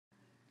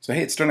So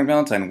hey, it's Sterling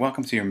Valentine.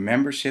 Welcome to your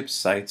Membership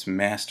Sites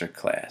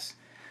Masterclass.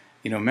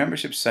 You know,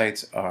 membership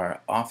sites are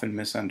often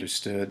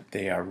misunderstood.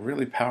 They are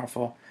really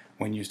powerful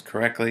when used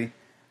correctly.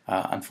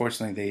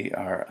 Unfortunately, they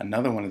are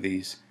another one of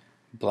these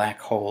black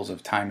holes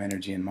of time,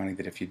 energy, and money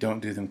that if you don't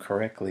do them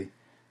correctly,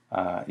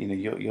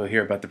 you'll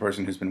hear about the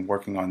person who's been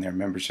working on their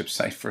membership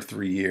site for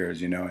 3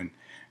 years, and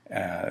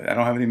I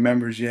don't have any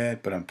members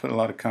yet, but I'm putting a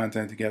lot of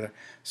content together.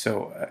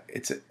 So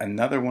it's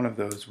another one of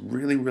those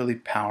really, really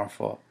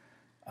powerful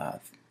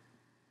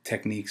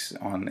techniques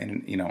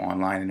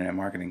online internet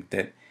marketing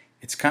that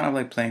it's kind of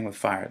like playing with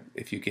fire.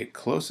 If you get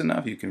close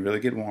enough, you can really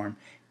get warm.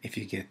 If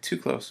you get too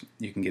close,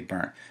 you can get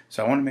burned.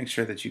 So I want to make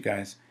sure that you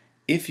guys,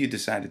 if you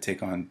decide to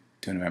take on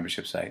doing a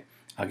membership site,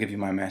 I'll give you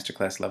my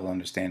masterclass level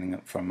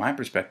understanding from my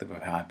perspective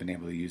of how I've been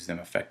able to use them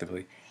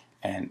effectively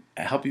and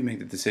help you make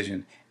the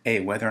decision, A,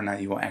 whether or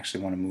not you will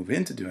actually want to move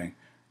into doing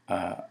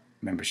a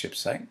membership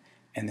site,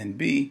 and then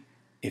B,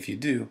 if you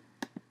do,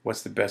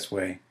 what's the best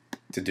way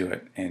to do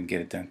it and get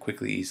it done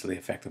quickly, easily,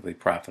 effectively,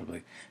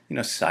 profitably,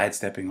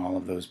 sidestepping all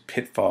of those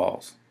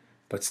pitfalls,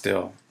 but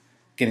still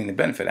getting the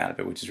benefit out of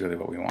it, which is really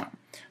what we want.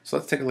 So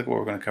let's take a look at what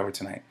we're going to cover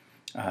tonight.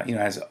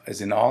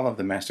 As in all of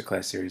the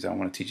masterclass series, I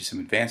want to teach you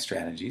some advanced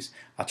strategies.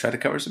 I'll try to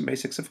cover some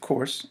basics, of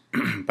course,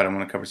 but I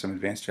want to cover some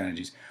advanced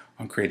strategies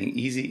on creating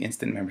easy,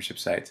 instant membership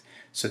sites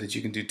so that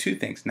you can do two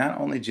things.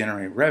 Not only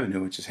generate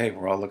revenue, which is, hey,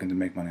 we're all looking to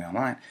make money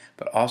online,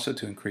 but also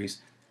to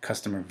increase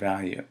customer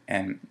value.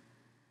 And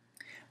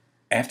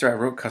after I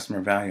wrote customer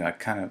value, I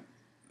kind of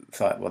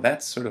thought, well,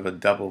 that's sort of a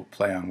double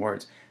play on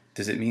words.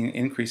 Does it mean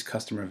increase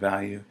customer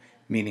value,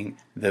 meaning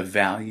the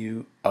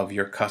value of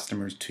your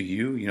customers to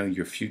you,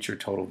 your future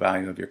total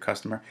value of your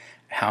customer,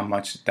 how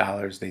much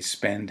dollars they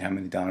spend, how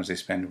many dollars they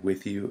spend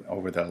with you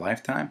over their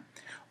lifetime?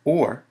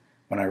 Or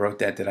when I wrote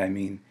that, did I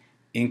mean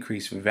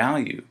increase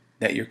value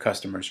that your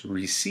customers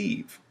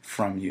receive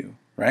from you,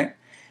 right?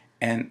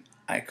 And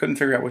I couldn't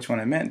figure out which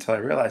one I meant until I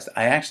realized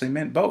I actually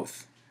meant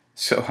both.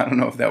 So I don't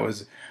know if that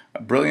was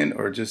brilliant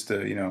or just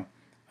a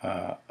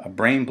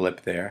brain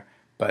blip there,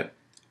 but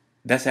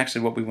that's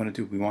actually what we want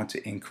to do. We want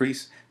to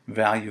increase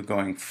value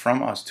going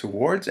from us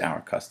towards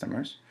our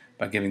customers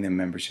by giving them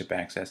membership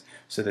access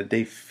so that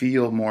they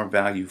feel more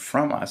value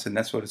from us, and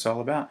that's what it's all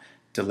about,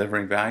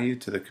 delivering value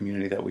to the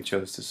community that we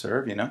chose to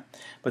serve,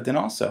 But then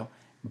also,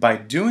 by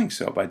doing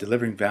so, by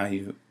delivering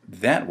value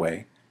that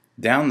way,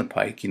 down the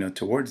pike,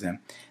 towards them,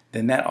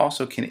 then that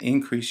also can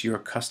increase your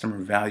customer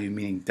value,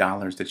 meaning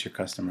dollars that your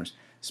customers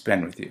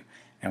spend with you.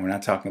 And we're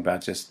not talking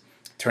about just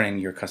turning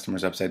your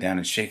customers upside down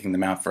and shaking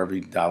them out for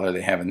every dollar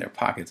they have in their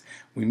pockets.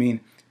 We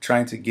mean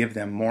trying to give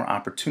them more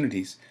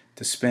opportunities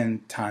to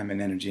spend time and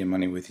energy and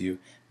money with you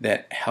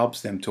that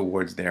helps them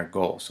towards their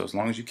goal. So as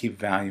long as you keep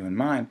value in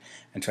mind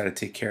and try to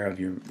take care of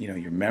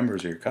your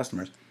members or your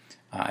customers,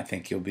 I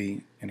think you'll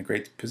be in a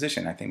great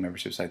position. I think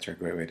membership sites are a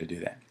great way to do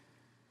that.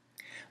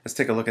 Let's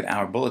take a look at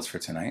our bullets for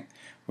tonight.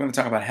 We're going to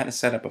talk about how to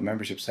set up a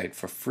membership site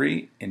for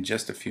free in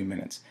just a few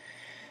minutes.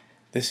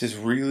 This is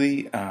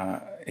really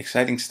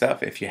exciting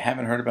stuff. If you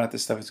haven't heard about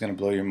this stuff, it's going to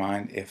blow your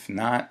mind. If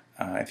not,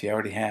 if you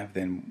already have,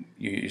 then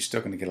you're still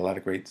going to get a lot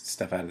of great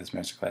stuff out of this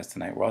masterclass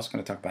tonight. We're also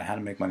going to talk about how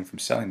to make money from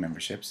selling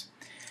memberships,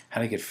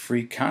 how to get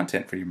free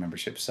content for your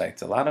membership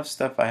sites. A lot of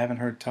stuff I haven't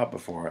heard taught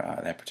before,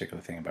 that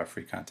particular thing about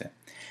free content.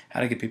 How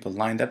to get people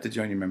lined up to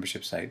join your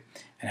membership site,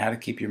 and how to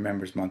keep your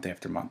members month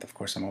after month. Of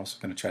course, I'm also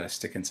going to try to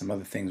stick in some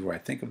other things where I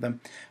think of them,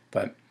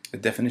 but the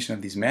definition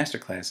of these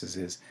masterclasses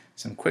is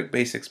some quick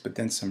basics, but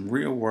then some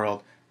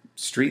real-world,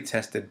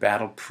 street-tested,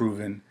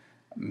 battle-proven,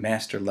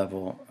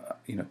 master-level,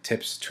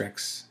 tips,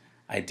 tricks,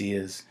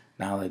 ideas,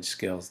 knowledge,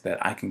 skills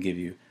that I can give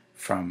you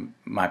from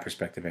my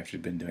perspective after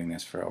I've been doing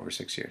this for over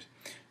 6 years.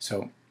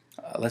 So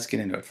let's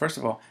get into it. First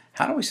of all,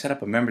 how do we set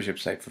up a membership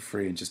site for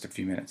free in just a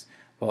few minutes?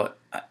 Well,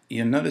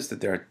 you'll notice that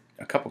there are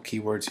a couple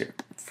keywords here: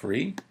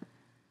 free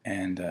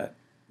and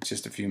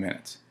just a few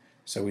minutes.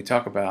 So we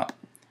talk about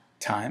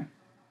time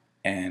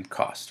and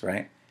cost,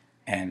 right?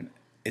 And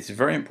it's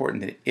very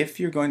important that if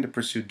you're going to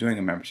pursue doing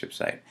a membership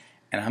site,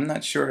 and I'm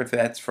not sure if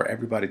that's for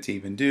everybody to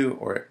even do,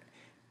 or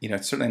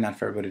it's certainly not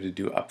for everybody to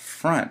do up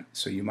front.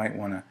 So you might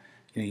want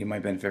to, you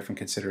might benefit from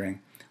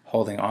considering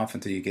holding off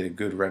until you get a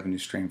good revenue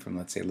stream from,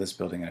 let's say, list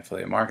building and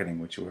affiliate marketing,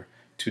 which were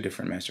two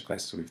different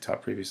masterclasses we've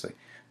taught previously.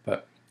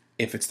 But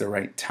if it's the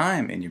right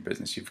time in your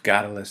business, you've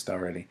got a list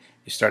already,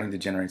 you're starting to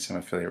generate some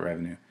affiliate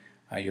revenue,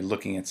 you're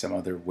looking at some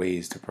other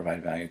ways to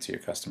provide value to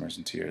your customers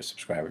and to your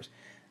subscribers,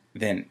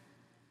 then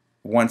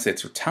once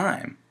it's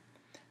time,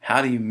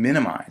 how do you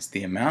minimize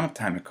the amount of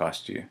time it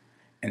costs you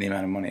and the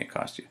amount of money it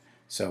costs you?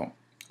 So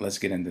let's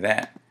get into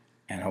that,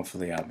 and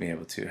hopefully I'll be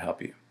able to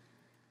help you.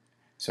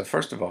 So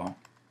first of all,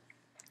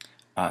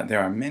 there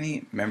are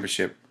many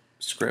membership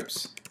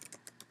scripts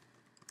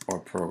or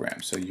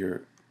programs. So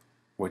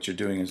what you're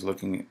doing is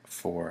looking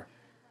for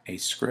a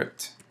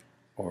script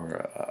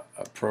or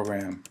a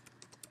program,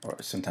 or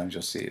sometimes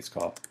you'll see it's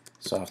called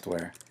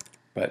software.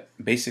 But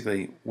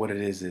basically what it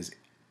is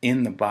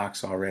in the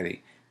box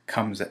already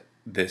comes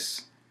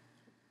this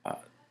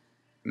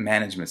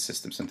management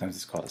system. Sometimes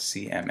it's called a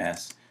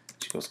CMS,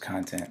 which equals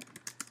content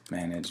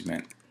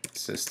management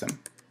system.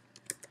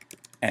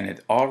 And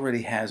it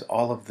already has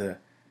all of the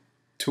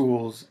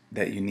tools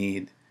that you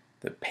need,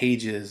 the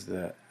pages,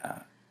 the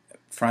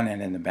front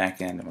end and the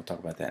back end, and we'll talk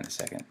about that in a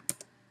second.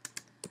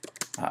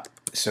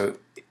 So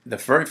the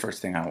very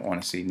first thing I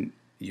want to see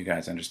you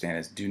guys understand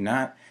is do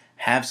not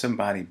have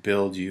somebody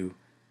build you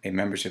a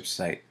membership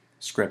site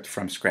script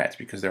from scratch,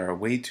 because there are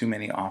way too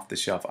many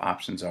off-the-shelf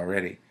options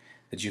already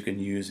that you can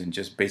use and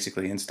just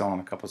basically install in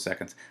a couple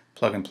seconds,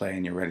 plug and play,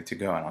 and you're ready to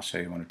go. And I'll show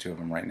you one or two of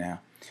them right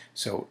now.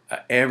 So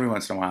every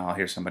once in a while I'll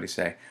hear somebody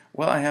say,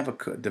 well, I have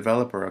a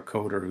developer, a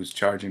coder who's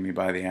charging me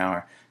by the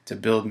hour to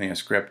build me a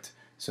script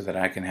so that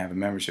I can have a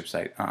membership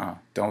site.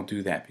 Don't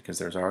do that, because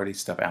there's already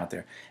stuff out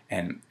there,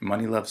 and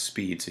money loves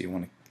speed, so you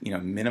want to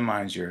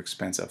minimize your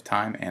expense of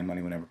time and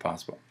money whenever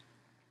possible.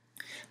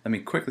 Let me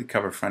quickly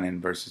cover front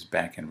end versus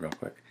back end real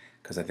quick,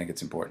 because I think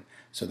it's important.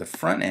 So the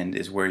front end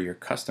is where your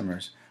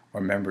customers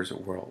or members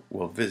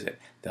will visit.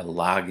 They'll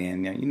log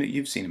in.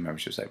 You've seen a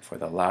membership site before.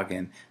 They'll log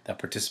in. They'll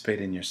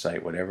participate in your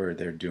site, whatever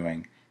they're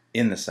doing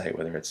in the site,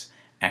 whether it's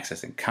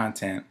accessing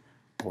content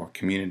or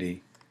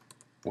community,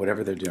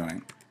 whatever they're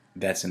doing,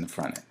 that's in the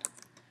front end.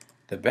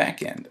 The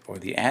back end, or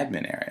the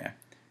admin area,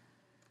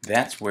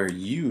 that's where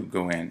you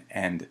go in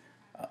and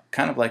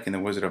kind of like in the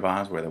Wizard of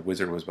Oz, where the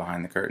wizard was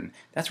behind the curtain,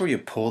 that's where you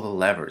pull the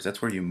levers.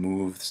 That's where you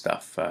move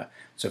stuff.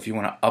 So if you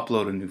want to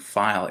upload a new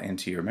file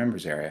into your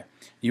members area,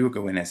 you would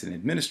go in as an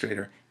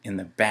administrator in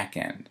the back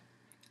end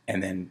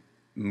and then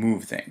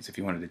move things. If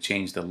you wanted to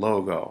change the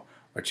logo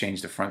or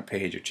change the front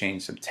page or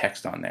change some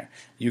text on there,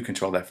 you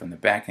control that from the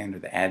back end or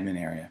the admin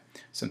area.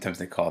 Sometimes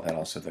they call that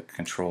also the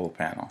control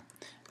panel.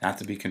 Not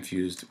to be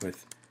confused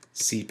with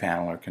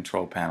cPanel or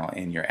control panel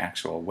in your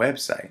actual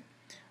website.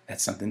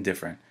 That's something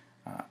different.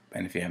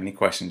 And if you have any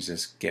questions,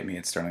 just get me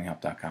at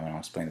sterlinghelp.com and I'll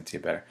explain it to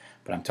you better.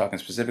 But I'm talking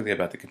specifically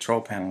about the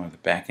control panel or the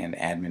back-end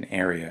admin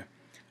area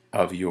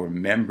of your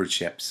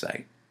membership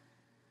site.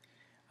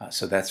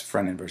 So that's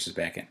front-end versus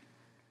back-end.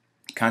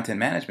 Content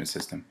management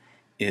system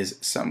is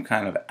some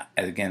kind of,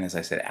 again, as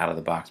I said,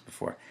 out-of-the-box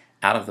before,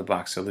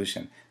 out-of-the-box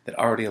solution that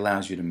already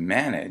allows you to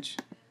manage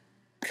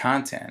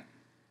content.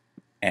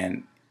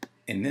 And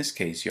in this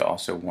case, you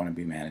also want to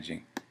be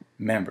managing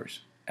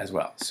members as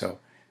well. So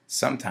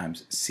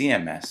sometimes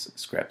CMS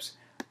scripts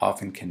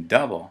often can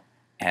double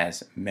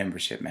as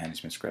membership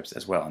management scripts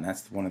as well, and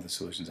that's one of the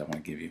solutions I want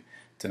to give you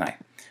tonight.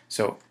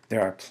 So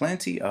there are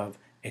plenty of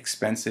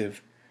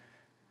expensive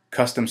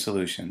custom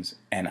solutions,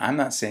 and I'm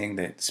not saying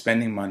that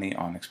spending money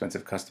on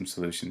expensive custom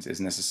solutions is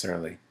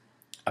necessarily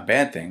a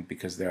bad thing,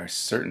 because there are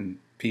certain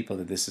people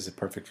that this is a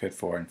perfect fit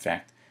for. In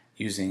fact,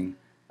 using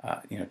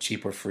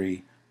cheap or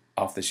free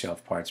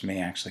off-the-shelf parts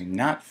may actually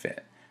not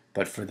fit.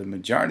 But for the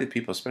majority of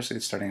people, especially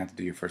starting out to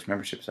do your first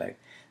membership site,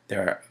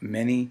 there are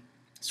many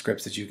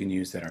scripts that you can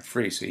use that are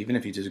free. So even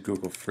if you just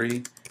Google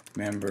free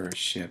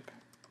membership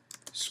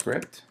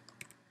script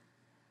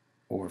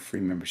or free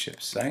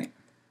membership site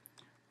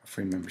or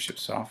free membership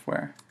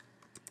software,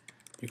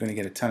 you're going to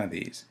get a ton of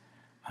these.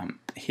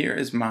 Here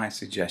is my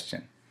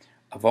suggestion.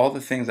 Of all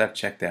the things I've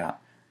checked out,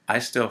 I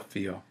still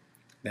feel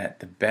that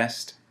the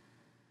best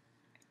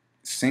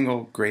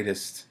single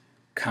greatest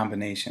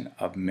combination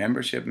of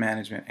membership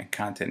management and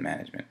content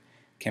management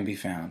can be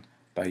found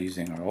by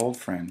using our old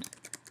friend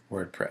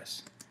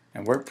WordPress.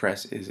 And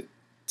WordPress is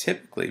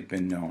typically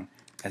been known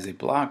as a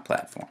blog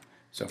platform.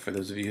 So for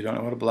those of you who don't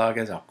know what a blog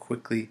is, I'll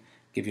quickly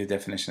give you a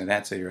definition of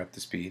that so you're up to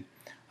speed.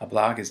 A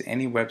blog is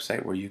any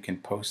website where you can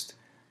post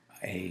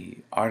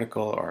an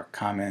article or a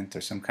comment or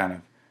some kind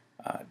of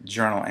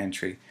journal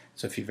entry.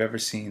 So if you've ever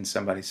seen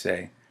somebody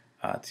say,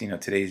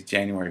 today's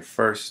January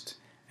 1st,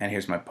 and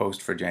here's my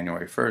post for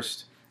January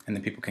 1st, and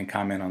then people can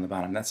comment on the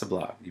bottom. That's a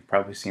blog. You've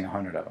probably seen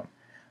 100 of them.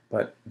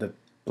 But the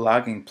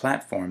blogging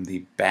platform,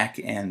 the back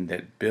end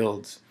that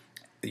builds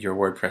your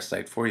WordPress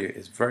site for you,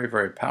 is very,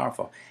 very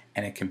powerful,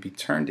 and it can be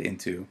turned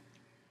into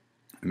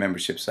a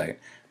membership site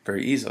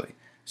very easily.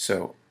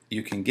 So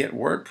you can get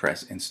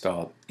WordPress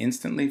installed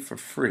instantly for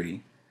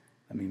free.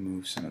 Let me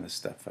move some of this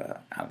stuff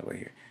out of the way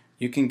here.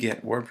 You can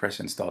get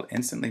WordPress installed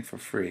instantly for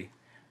free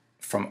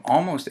from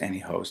almost any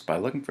host by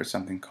looking for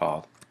something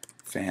called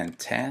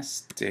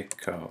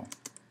Fantastico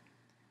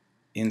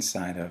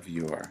inside of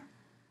your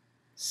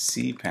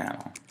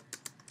cPanel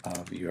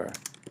of your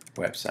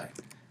website.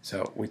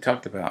 So we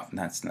talked about,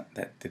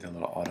 that did a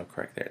little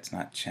autocorrect there. It's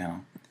not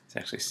channel, it's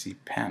actually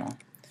cPanel.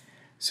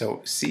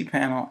 So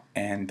cPanel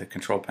and the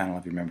control panel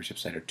of your membership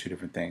site are two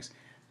different things.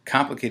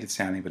 Complicated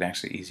sounding, but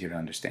actually easier to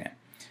understand.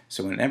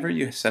 So whenever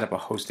you set up a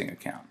hosting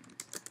account,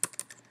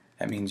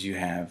 that means you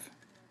have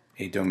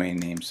a domain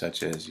name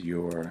such as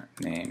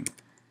yourname.com.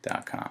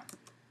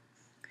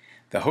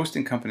 The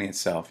hosting company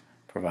itself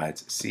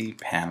provides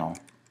cPanel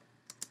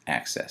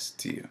access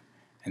to you.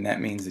 And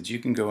that means that you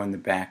can go in the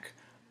back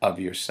of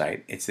your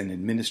site. It's an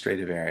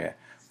administrative area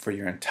for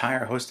your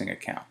entire hosting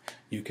account.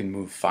 You can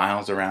move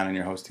files around in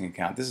your hosting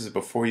account. This is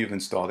before you've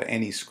installed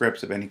any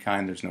scripts of any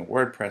kind. There's no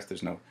WordPress,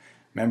 there's no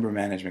member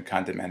management,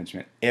 content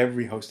management.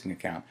 Every hosting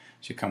account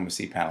should come with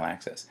cPanel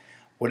access.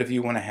 What if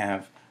you want to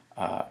have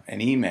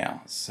an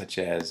email, such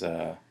as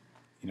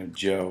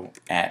Joe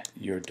at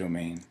your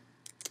domain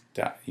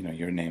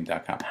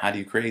yourname.com. How do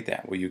you create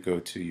that? Well, you go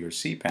to your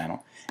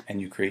cPanel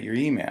and you create your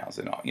emails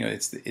and all.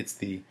 It's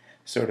the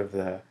sort of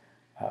the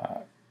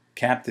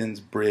captain's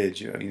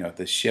bridge,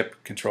 the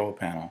ship control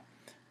panel,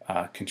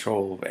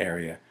 control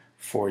area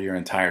for your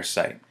entire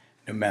site.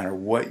 No matter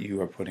what you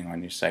are putting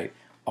on your site,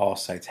 all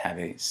sites have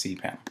a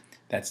cPanel.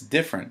 That's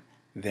different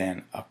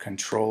than a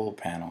control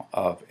panel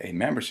of a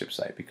membership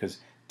site, because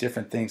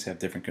different things have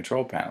different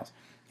control panels.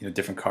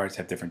 Different cards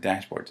have different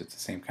dashboards. It's the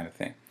same kind of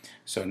thing.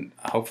 So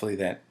hopefully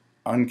that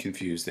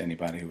unconfused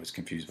anybody who was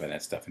confused by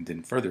that stuff and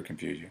didn't further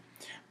confuse you.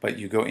 But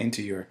you go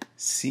into your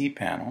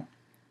cPanel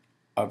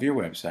of your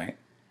website,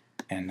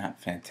 and not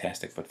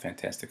Fantastic, but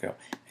Fantastico,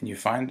 and you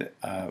find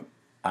an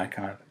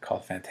icon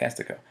called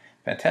Fantastico.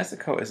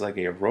 Fantastico is like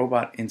a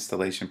robot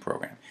installation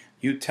program.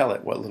 You tell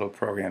it what little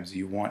programs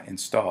you want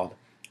installed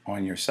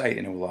on your site,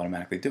 and it will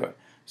automatically do it.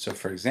 So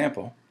for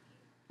example,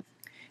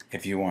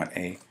 if you want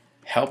a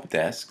help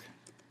desk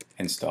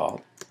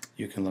installed,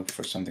 you can look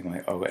for something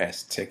like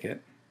OS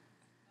Ticket,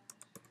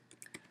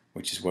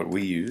 which is what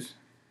we use.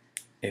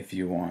 If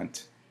you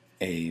want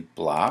a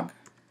blog,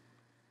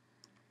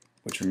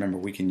 which, remember,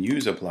 we can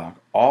use a blog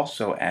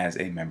also as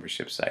a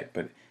membership site,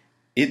 but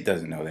it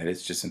doesn't know that.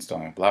 It's just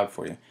installing a blog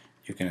for you.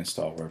 You can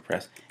install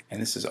WordPress,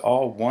 and this is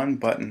all one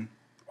button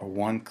or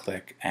one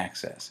click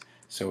access.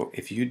 So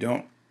if you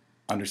don't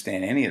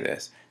understand any of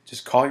this,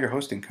 just call your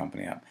hosting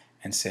company up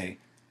and say,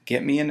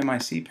 get me into my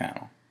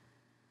cPanel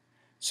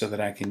so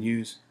that I can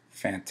use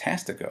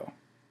Fantastico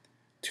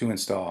to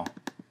install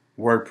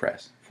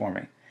WordPress for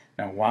me.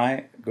 Now,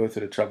 why go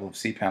through the trouble of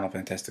cPanel,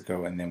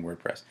 Fantastico, and then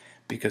WordPress?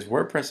 Because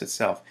WordPress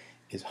itself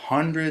is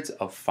hundreds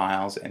of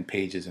files and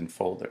pages and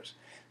folders.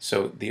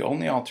 So the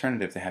only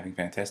alternative to having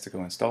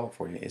Fantastico install it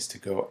for you is to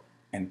go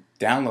and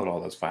download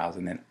all those files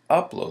and then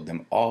upload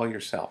them all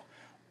yourself.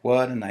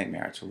 What a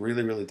nightmare. It's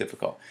really, really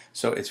difficult.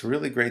 So it's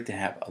really great to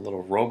have a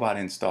little robot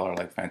installer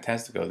like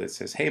Fantastico that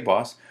says, hey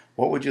boss,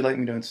 what would you like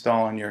me to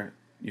install on your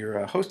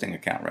hosting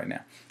account right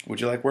now? Would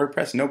you like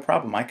WordPress? No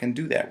problem, I can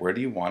do that. Where do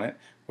you want it?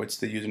 What's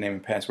the username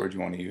and password you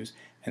want to use?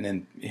 And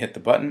then you hit the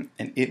button,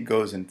 and it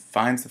goes and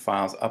finds the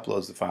files,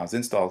 uploads the files,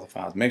 installs the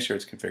files, makes sure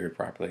it's configured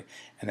properly,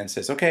 and then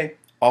says, okay,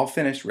 all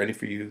finished, ready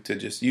for you to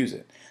just use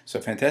it. So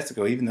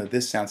Fantastico, even though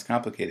this sounds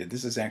complicated,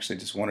 this is actually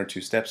just one or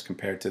two steps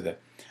compared to the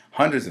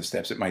hundreds of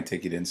steps it might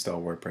take you to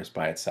install WordPress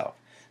by itself.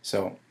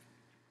 So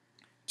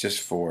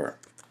just for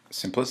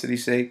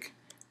simplicity's sake,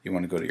 you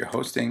want to go to your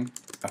hosting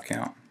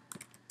account,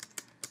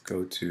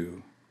 go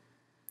to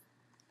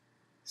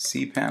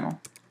cPanel,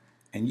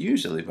 and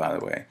usually, by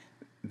the way,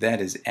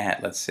 that is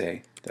at, let's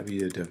say,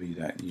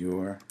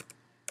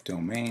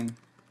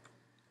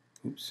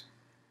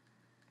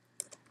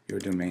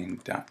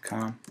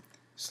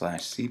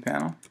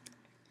 yourdomain.com/cPanel.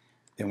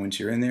 Then once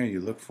you're in there, you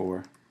look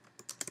for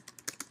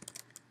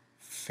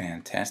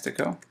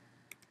Fantastico,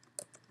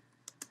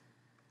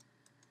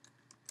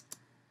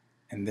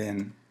 and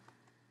then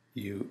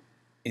you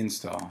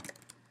install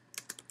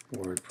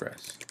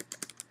WordPress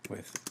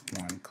with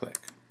one click.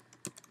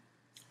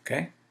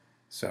 Okay,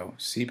 so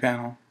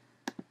cPanel,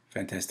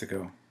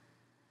 Fantastico,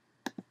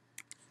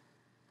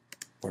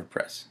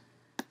 WordPress.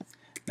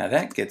 Now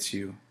that gets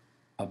you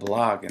a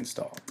blog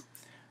installed.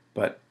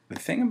 But the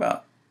thing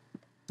about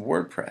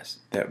WordPress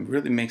that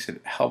really makes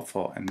it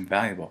helpful and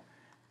valuable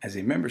as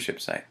a membership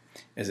site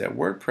is that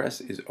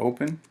WordPress is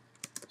open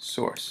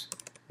source.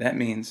 That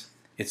means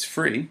it's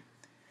free.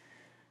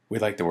 We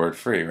like the word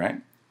free,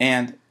 right?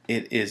 And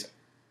it is,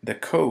 the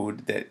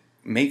code that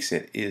makes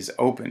it is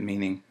open,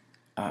 meaning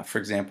for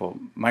example,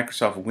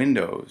 Microsoft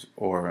Windows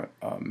or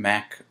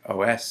Mac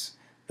OS,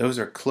 those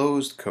are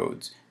closed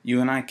codes.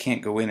 You and I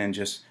can't go in and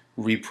just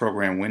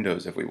reprogram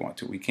Windows if we want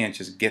to. We can't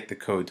just get the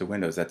code to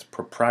Windows. That's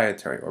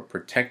proprietary or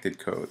protected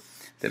code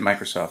that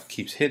Microsoft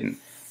keeps hidden,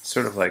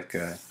 sort of like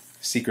a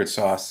secret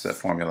sauce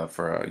formula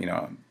for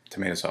a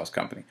tomato sauce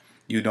company.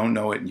 You don't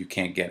know it and you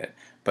can't get it.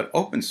 But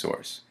open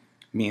source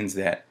means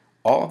that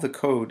all of the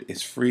code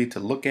is free to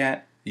look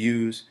at,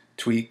 use,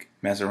 tweak,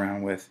 mess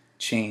around with,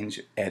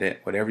 change, edit,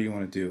 whatever you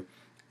want to do.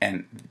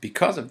 And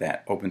because of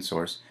that open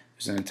source,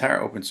 there's an entire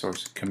open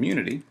source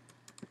community,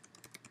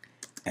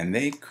 and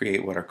they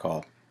create what are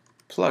called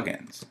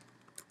plugins.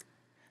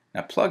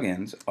 Now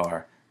plugins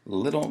are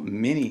little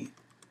mini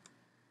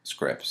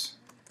scripts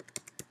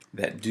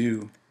that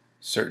do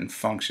certain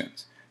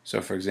functions.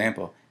 So for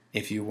example,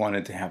 if you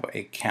wanted to have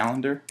a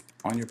calendar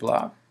on your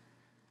blog,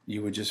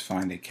 you would just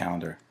find a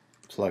calendar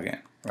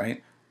plugin,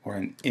 right? Or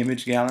an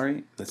image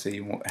gallery. Let's say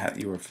you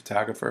were a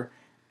photographer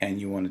and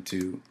you wanted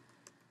to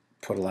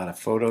put a lot of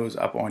photos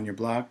up on your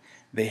blog.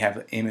 They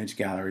have image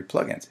gallery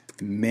plugins,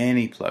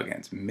 many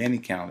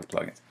calendar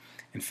plugins.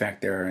 In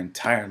fact, there are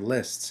entire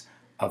lists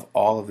of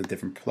all of the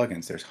different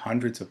plugins. There's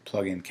hundreds of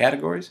plugin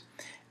categories,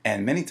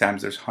 and many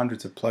times there's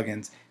hundreds of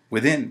plugins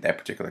within that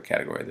particular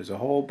category. There's a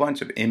whole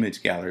bunch of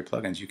image gallery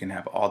plugins. You can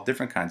have all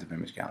different kinds of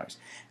image galleries.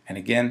 And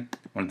again,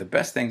 one of the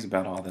best things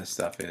about all this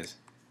stuff is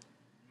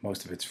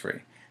most of it's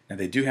free. Now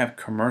they do have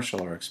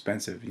commercial or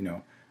expensive,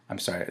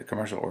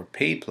 commercial or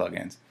paid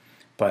plugins,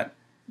 but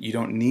you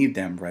don't need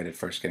them right at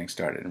first getting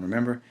started. And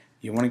remember,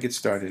 you want to get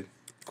started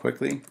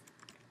quickly,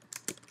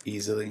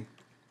 easily,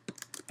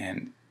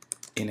 and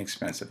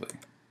inexpensively.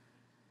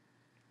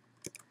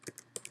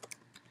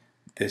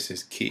 This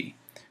is key.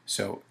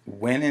 So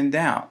when in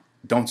doubt,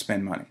 don't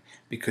spend money,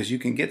 because you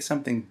can get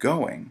something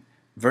going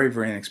very,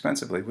 very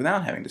inexpensively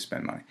without having to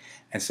spend money.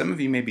 And some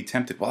of you may be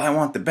tempted, well, I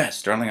want the best,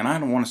 Sterling, and I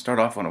don't want to start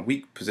off on a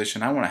weak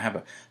position. I want to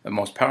have the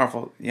most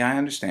powerful. Yeah, I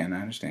understand.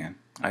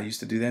 I used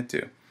to do that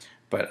too.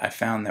 But I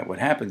found that what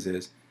happens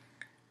is,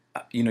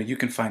 you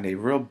can find a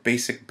real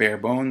basic bare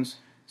bones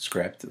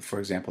script, for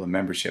example, a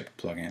membership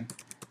plugin,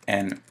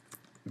 and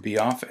be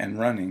off and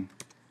running,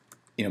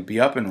 be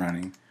up and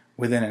running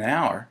within an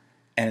hour,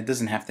 and it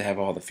doesn't have to have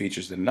all the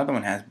features that another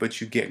one has,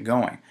 but you get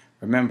going.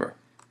 Remember,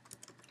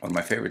 one of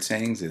my favorite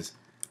sayings is,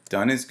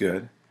 done is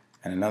good,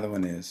 and another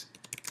one is,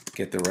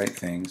 get the right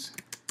things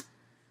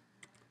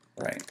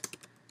right.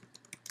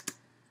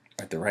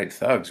 The right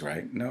thugs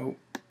right. No,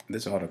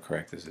 this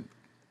autocorrect is a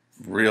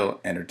real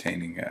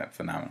entertaining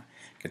phenomenon.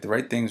 Get the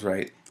right things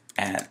right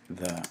at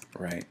the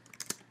right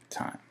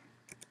time.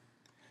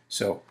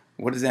 So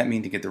what does that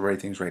mean to get the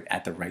right things right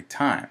at the right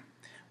time?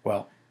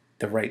 Well,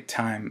 the right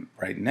time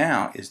right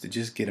now is to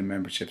just get a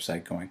membership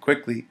site going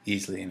quickly,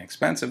 easily, and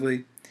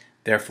inexpensively.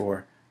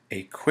 Therefore,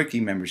 a quickie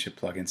membership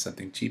plugin,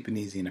 something cheap and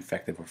easy and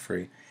effective or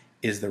free,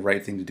 is the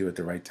right thing to do at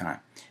the right time.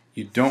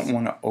 You don't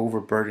want to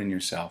overburden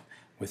yourself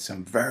with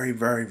some very,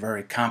 very,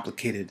 very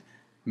complicated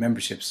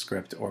membership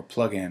script or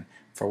plugin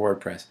for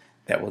WordPress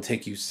that will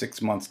take you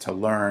 6 months to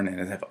learn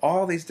and have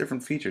all these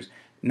different features.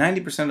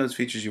 90% of those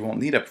features you won't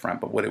need up front,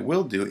 but what it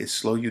will do is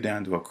slow you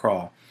down to a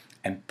crawl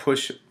and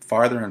push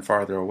farther and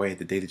farther away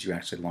the day that you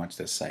actually launch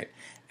this site.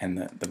 And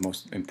the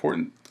most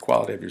important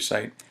quality of your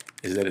site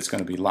is that it's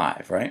going to be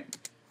live, right?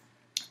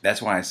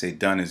 That's why I say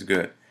done is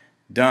good.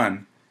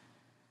 Done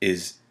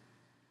is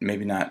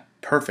maybe not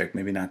perfect,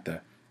 maybe not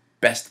the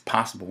best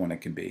possible one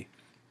it can be,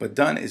 but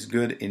done is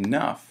good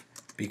enough,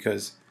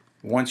 because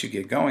once you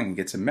get going and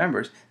get some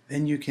members,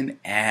 then you can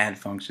add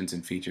functions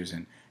and features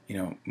and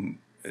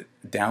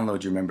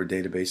download your member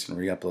database and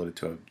re-upload it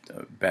to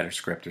a better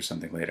script or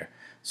something later.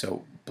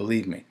 So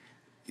believe me,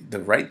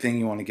 the right thing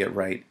you want to get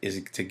right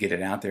is to get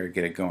it out there and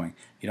get it going.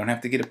 You don't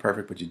have to get it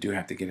perfect, but you do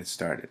have to get it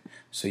started.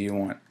 So you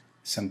want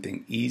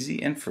something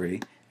easy and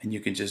free, and you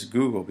can just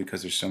Google,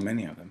 because there's so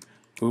many of them.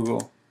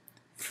 Google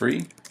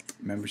free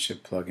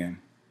membership plugin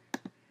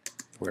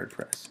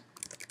WordPress.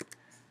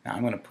 Now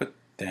I'm going to put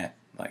that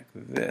like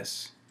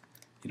this.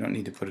 You don't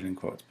need to put it in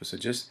quotes, but so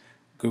just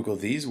Google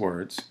these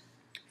words,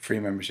 free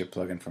membership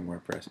plugin from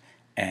WordPress,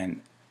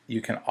 and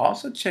you can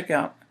also check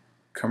out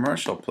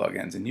commercial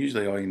plugins, and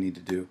usually all you need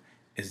to do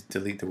is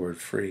delete the word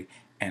free,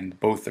 and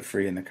both the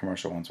free and the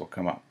commercial ones will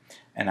come up.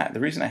 And the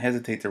reason I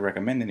hesitate to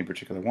recommend any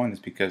particular one is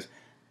because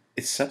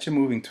it's such a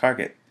moving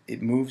target.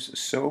 It moves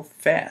so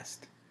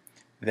fast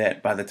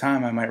that by the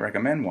time I might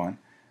recommend one,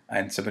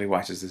 and somebody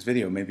watches this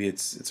video, maybe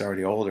it's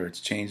already old, or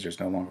it's changed, or it's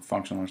no longer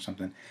functional or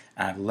something.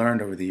 And I've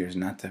learned over the years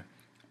not to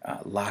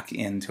lock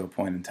into a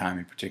point in time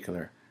a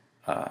particular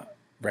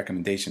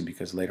recommendation,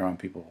 because later on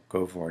people will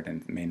go for it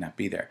and it may not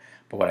be there.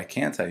 But what I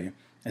can tell you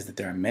is that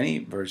there are many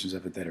versions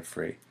of it that are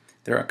free.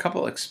 There are a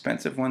couple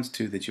expensive ones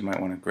too that you might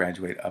want to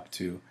graduate up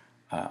to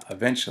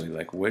eventually,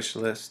 like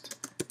Wishlist,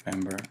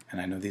 Member,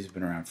 and I know these have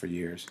been around for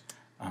years.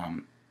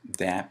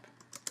 DAP,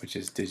 which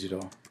is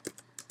Digital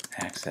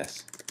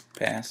Access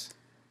Pass.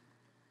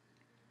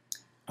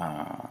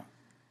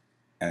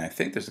 And I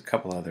think there's a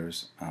couple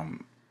others,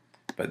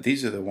 but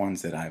these are the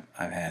ones that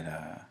I've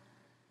had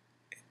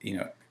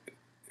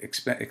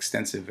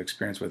extensive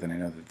experience with, and I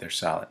know that they're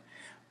solid.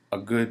 A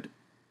good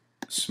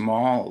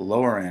small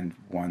lower end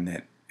one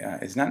that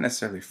is not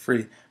necessarily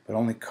free, but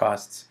only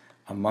costs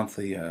a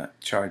monthly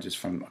charges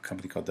from a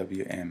company called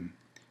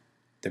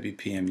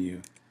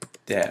WPMU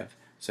Dev.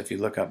 So if you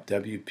look up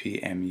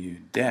WPMU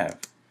Dev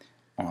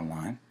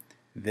online,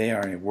 they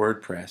are a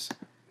WordPress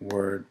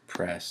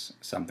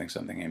something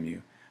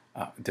MU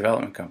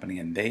development company,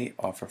 and they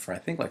offer for I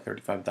think like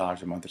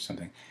 $35 a month or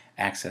something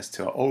access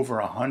to over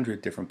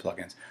 100 different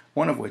plugins,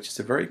 one of which is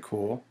a very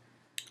cool,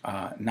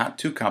 not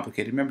too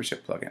complicated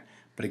membership plugin.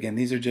 But again,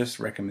 these are just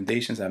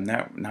recommendations. I'm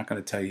not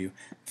going to tell you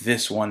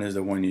this one is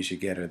the one you should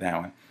get or that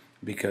one,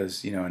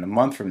 because in a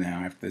month from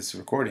now, after this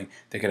recording,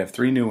 they could have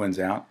 3 new ones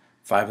out.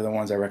 5 of the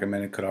ones I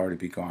recommended could already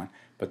be gone.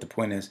 But the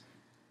point is,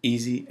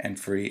 easy and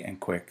free and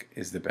quick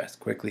is the best.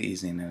 Quickly,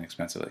 easy, and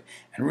inexpensively.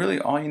 And really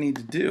all you need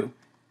to do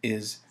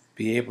is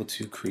be able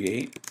to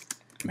create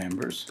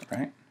members,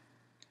 right?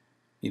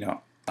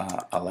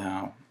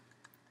 Allow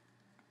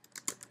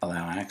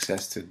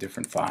access to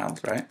different files,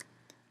 right?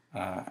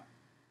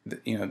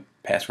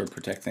 Password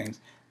protect things.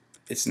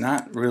 It's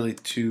not really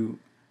too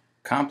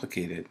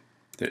complicated.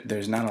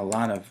 There's not a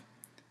lot of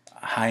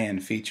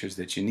high-end features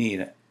that you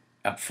need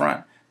up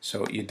front,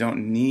 so you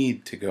don't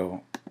need to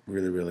go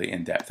really, really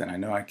in depth. And I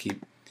know I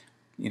keep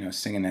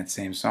singing that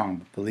same song,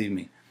 but believe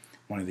me,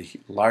 one of the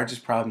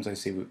largest problems I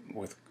see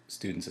with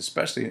students,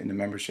 especially in the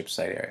membership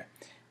site area,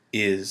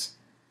 is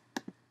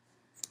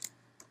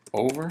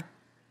over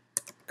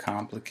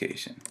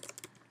overcomplication.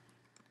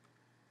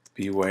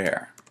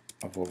 Beware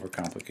of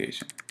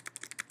overcomplication.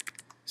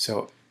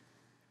 So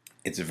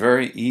it's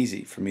very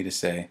easy for me to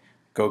say,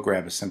 go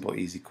grab a simple,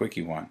 easy,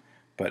 quickie one.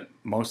 But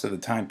most of the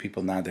time,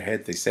 people nod their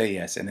heads, they say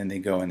yes, and then they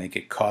go and they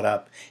get caught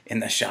up in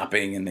the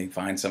shopping and they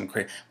find some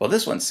crazy. Well,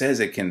 this one says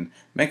it can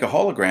make a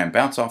hologram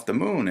bounce off the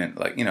moon, and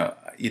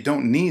you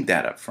don't need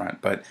that up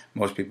front, but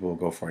most people will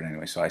go for it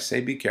anyway. So I say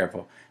be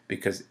careful,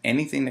 because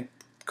anything that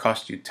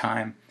costs you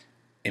time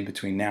in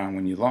between now and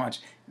when you launch,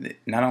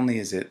 not only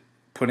is it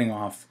putting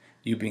off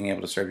you being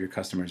able to serve your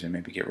customers and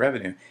maybe get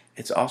revenue,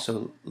 it's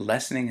also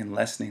lessening and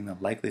lessening the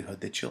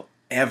likelihood that you'll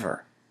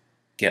ever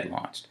get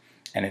launched.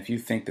 And if you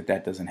think that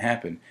that doesn't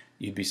happen,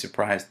 you'd be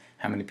surprised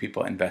how many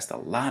people invest a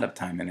lot of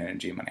time and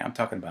energy and money. I'm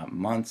talking about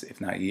months,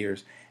 if not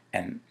years,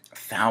 and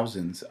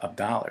thousands of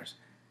dollars.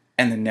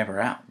 And they're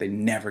never out. They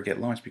never get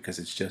launched because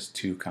it's just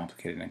too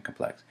complicated and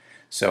complex.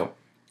 So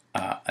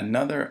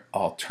another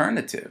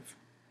alternative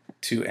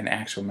to an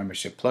actual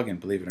membership plugin,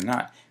 believe it or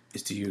not,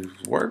 is to use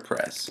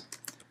WordPress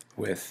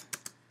with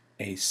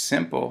a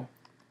simple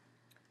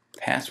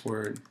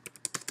password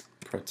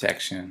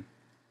protection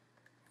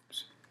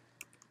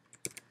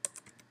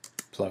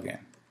plugin.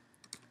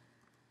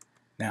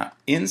 Now,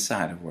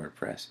 inside of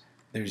WordPress,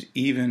 there's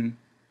even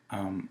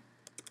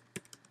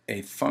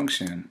a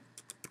function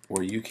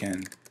where you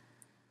can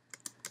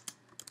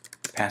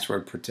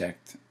password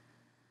protect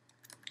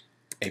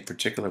a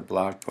particular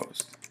blog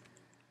post.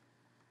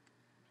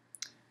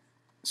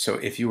 So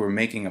if you were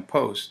making a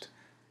post,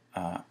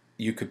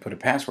 you could put a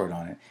password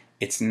on it.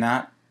 It's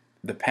not,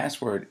 the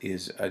password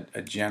is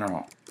a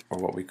general, or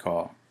what we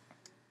call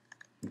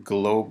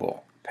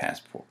global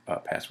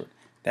password.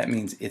 That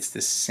means it's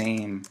the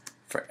same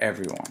for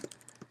everyone.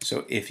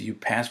 So if you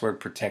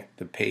password protect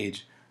the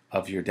page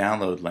of your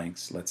download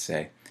links, let's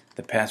say,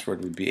 the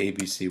password would be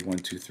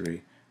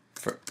ABC123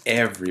 for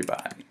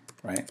everybody,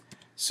 right?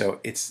 So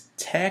it's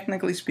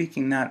technically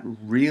speaking not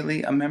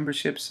really a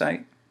membership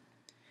site.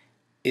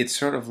 It's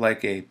sort of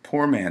like a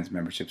poor man's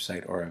membership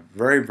site, or a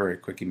very, very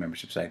quickie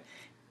membership site,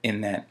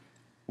 in that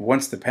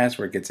once the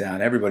password gets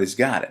out, everybody's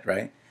got it,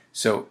 right?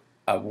 So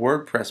a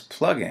WordPress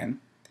plugin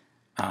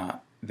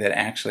that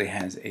actually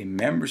has a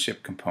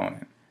membership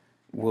component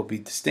will be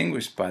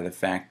distinguished by the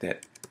fact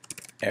that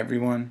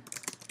everyone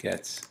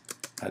gets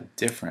a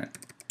different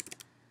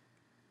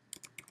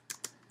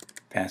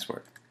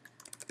password,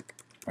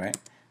 right?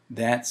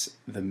 That's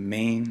the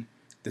main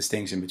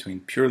distinction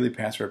between purely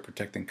password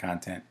protecting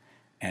content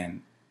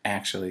and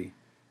actually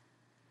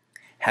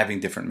having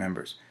different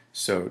members.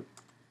 So,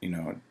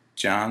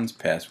 John's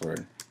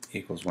password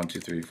equals 1, 2,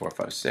 3, 4,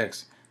 5,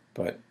 6,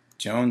 but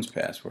Joan's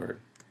password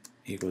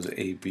equals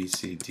A, B,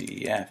 C,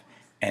 D, E, F.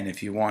 And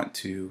if you want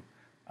to,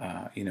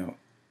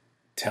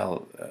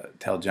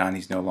 tell John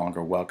he's no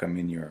longer welcome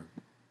in your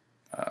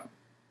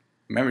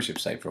membership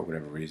site for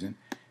whatever reason,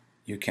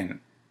 you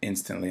can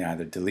instantly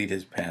either delete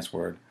his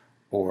password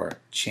or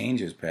change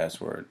his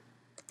password,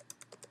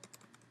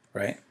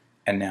 right?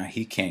 And now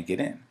he can't get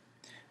in.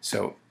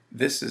 So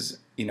this is,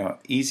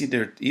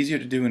 easier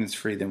to do when it's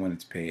free than when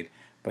it's paid,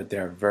 but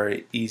they're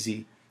very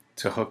easy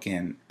to hook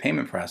in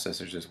payment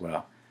processors as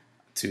well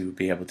to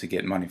be able to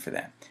get money for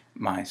that.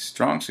 My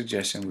strong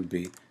suggestion would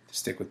be to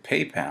stick with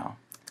PayPal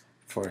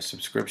for a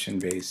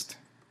subscription-based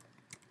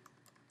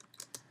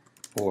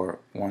or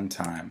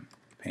one-time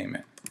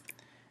payment.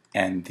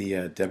 And the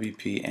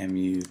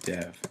WPMU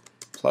Dev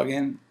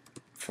plugin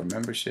for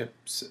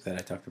memberships that I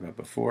talked about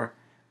before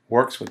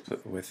works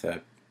with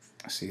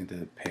see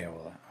the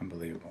payola,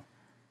 unbelievable.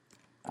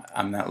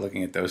 I'm not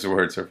looking at those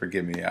words, so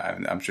forgive me.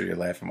 I'm sure you're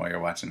laughing while you're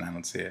watching. I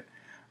don't see it.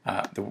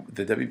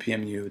 The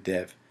WPMU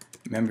Dev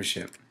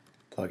membership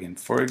plugin,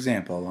 for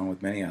example, along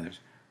with many others,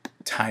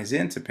 ties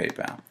into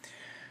PayPal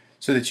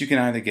so that you can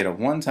either get a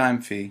one-time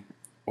fee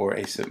or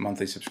a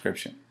monthly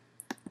subscription.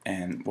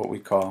 And what we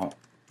call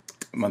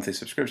monthly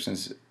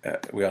subscriptions,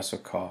 we also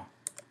call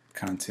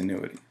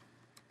continuity.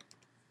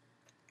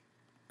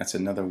 That's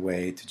another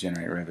way to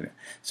generate revenue.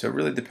 So it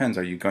really depends.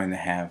 Are you going to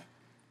have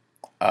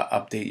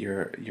update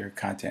your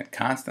content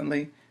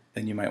constantly?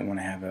 Then you might want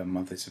to have a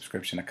monthly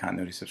subscription, a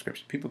continuity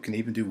subscription. People can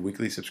even do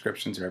weekly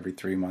subscriptions, or every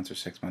 3 months or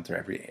 6 months, or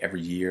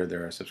every year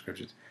there are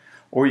subscriptions.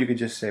 Or you could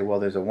just say, well,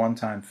 there's a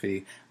one-time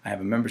fee. I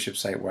have a membership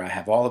site where I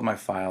have all of my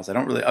files. I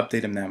don't really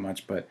update them that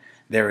much, but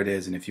there it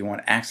is. And if you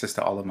want access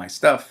to all of my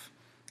stuff,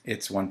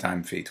 it's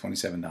one-time fee,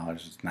 $27,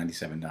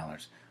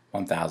 $97,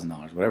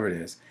 $1,000, whatever it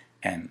is.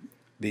 And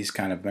these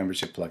kind of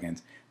membership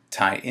plugins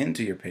tie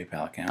into your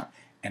PayPal account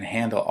and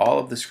handle all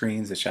of the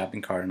screens, the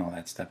shopping cart, and all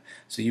that stuff.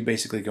 So you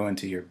basically go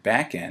into your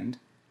back end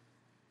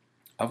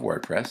of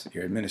WordPress,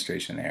 your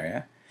administration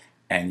area,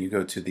 and you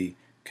go to the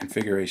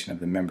configuration of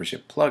the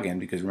membership plugin,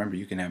 because remember,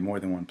 you can have more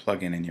than one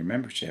plugin in your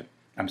membership.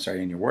 I'm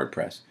sorry, in your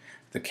WordPress.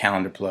 The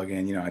calendar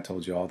plugin, I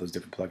told you all those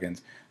different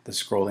plugins, the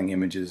scrolling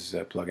images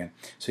plugin.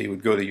 So you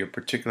would go to your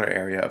particular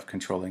area of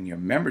controlling your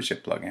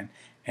membership plugin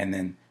and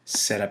then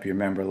set up your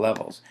member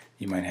levels.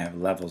 You might have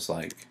levels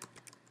like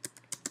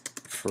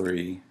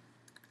free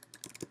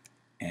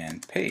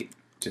and paid,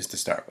 just to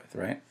start with,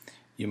 right?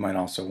 you might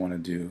also want to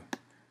do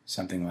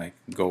something like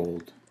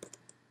gold,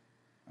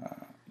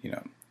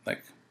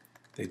 like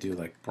they do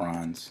like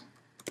bronze,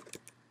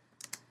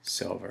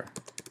 silver,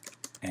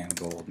 and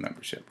gold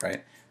membership,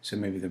 right? So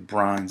maybe the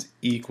bronze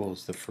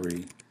equals the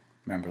free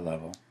member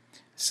level,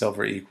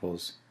 silver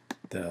equals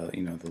the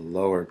the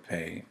lower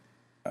pay,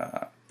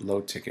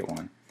 low ticket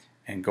one,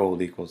 and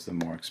gold equals the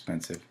more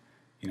expensive,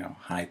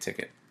 high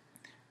ticket.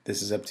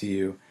 This is up to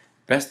you.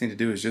 Best thing to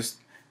do is just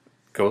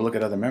go look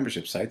at other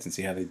membership sites and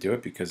see how they do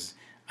it, because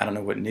I don't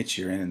know what niche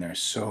you're in, and there are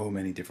so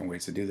many different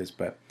ways to do this,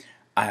 but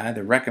I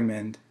either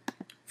recommend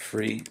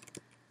free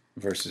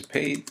versus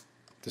paid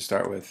to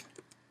start with,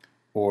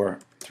 or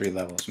 3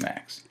 levels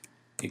max.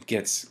 It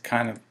gets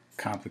kind of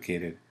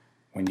complicated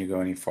when you go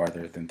any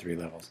farther than 3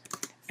 levels.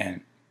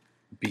 And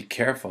be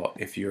careful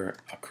if you're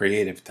a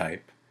creative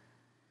type,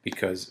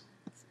 because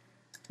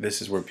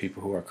this is where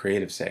people who are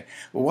creative say,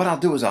 well, what I'll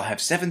do is I'll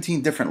have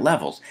 17 different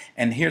levels,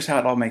 and here's how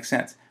it all makes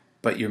sense.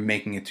 But you're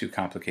making it too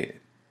complicated.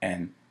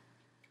 And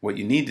what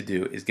you need to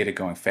do is get it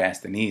going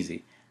fast and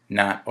easy,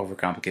 not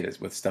overcomplicate it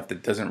with stuff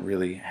that doesn't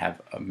really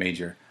have a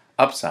major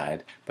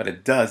upside, but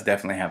it does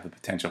definitely have the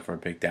potential for a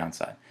big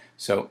downside.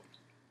 So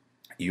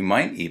you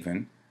might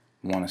even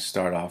want to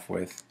start off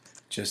with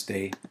just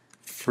a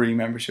free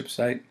membership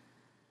site,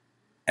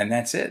 and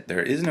that's it.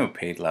 There is no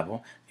paid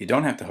level. You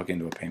don't have to hook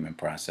into a payment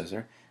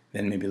processor.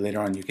 Then maybe later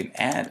on you can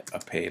add a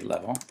paid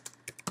level,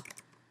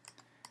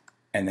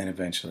 and then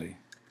eventually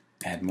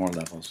add more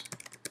levels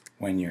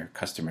when your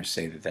customers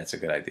say that that's a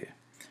good idea.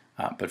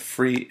 But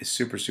free is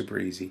super, super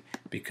easy,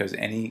 because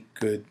any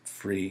good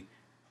free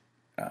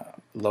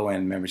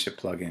low-end membership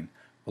plugin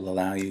will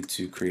allow you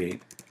to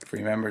create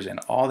free members, and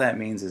all that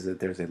means is that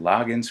there's a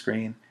login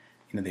screen.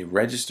 They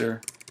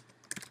register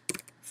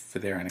for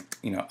their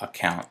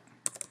account,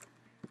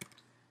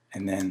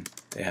 and then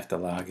they have to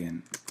log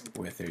in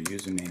with their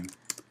username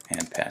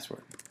and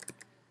password.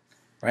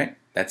 Right?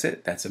 That's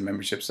it. That's a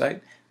membership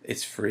site.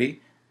 It's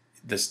free.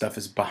 The stuff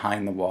is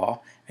behind the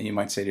wall, and you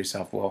might say to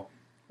yourself, well,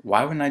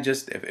 why wouldn't I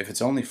just, if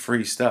it's only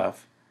free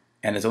stuff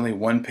and it's only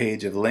one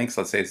page of links,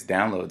 let's say it's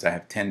downloads, I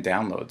have 10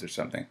 downloads or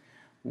something,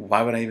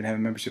 why would I even have a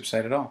membership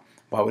site at all?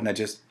 Why wouldn't I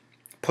just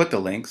put the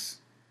links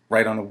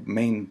right on the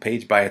main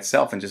page by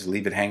itself and just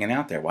leave it hanging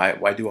out there?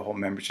 Why do a whole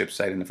membership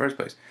site in the first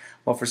place?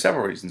 Well, for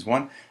several reasons.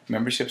 One,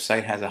 membership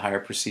site has a higher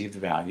perceived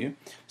value,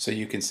 so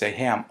you can say,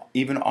 hey, I'm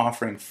even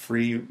offering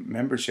free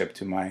membership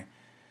to my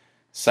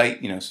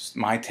site,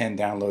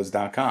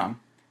 my10downloads.com.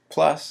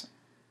 Plus,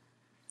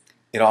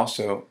 it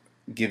also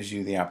gives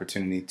you the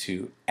opportunity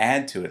to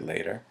add to it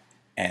later.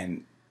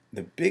 And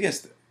the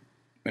biggest,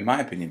 in my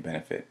opinion,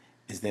 benefit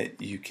is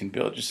that you can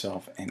build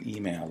yourself an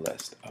email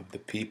list of the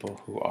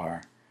people who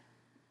are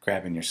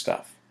grabbing your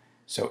stuff.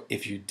 So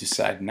if you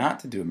decide not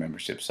to do a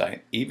membership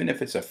site, even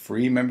if it's a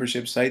free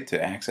membership site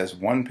to access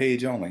one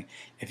page only,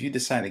 if you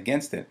decide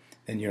against it,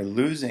 then you're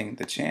losing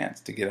the chance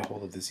to get a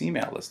hold of this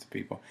email list of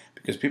people,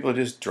 because people are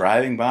just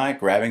driving by,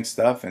 grabbing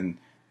stuff, and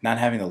not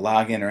having to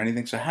log in or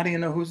anything. So how do you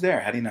know who's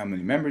there? How do you know how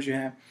many members you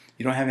have?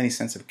 You don't have any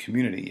sense of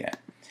community yet.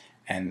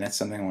 And that's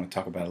something I want to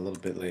talk about a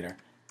little bit later.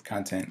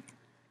 Content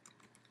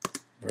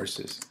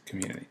versus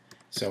community.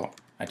 So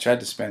I tried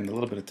to spend a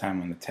little bit of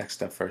time on the tech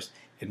stuff first.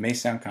 It may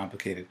sound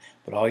complicated,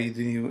 but all you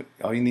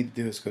need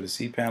to do is go to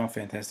cPanel,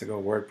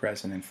 Fantastico,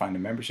 WordPress, and then find a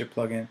membership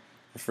plugin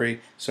for free.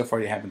 So far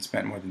you haven't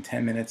spent more than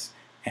 10 minutes,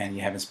 and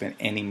you haven't spent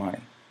any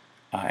money.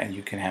 And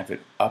you can have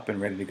it up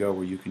and ready to go,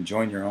 where you can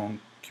join your own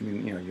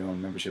community, your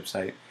own membership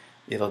site.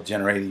 It'll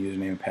generate a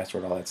username and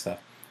password, all that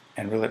stuff.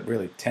 And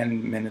really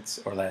 10 minutes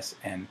or less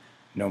and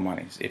no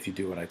money if you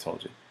do what I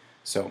told you.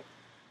 So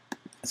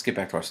let's get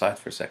back to our slides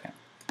for a second.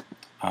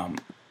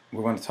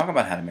 We're going to talk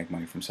about how to make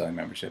money from selling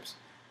memberships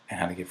and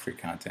how to get free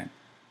content.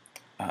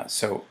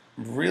 So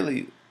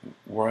really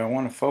where I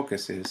want to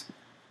focus is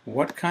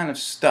what kind of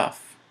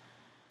stuff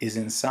is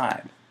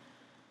inside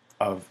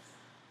of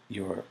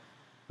your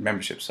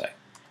membership site.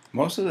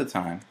 Most of the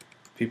time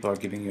people are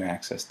giving you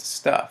access to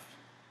stuff,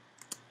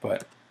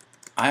 but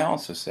I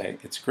also say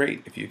it's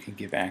great if you can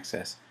give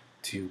access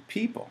to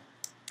people,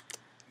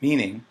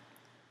 meaning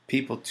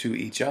people to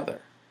each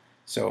other.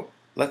 So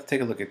let's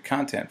take a look at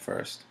content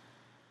first.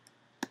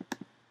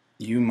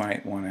 You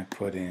might want to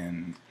put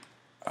in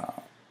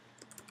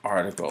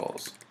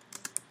articles,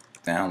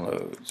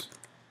 downloads,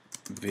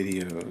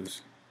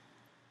 videos,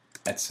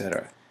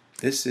 etc.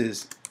 This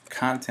is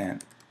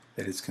content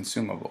that is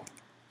consumable.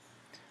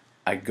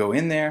 I go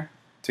in there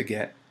to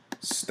get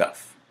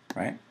stuff,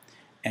 right?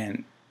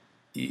 And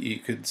you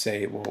could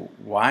say, well,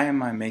 why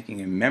am I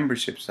making a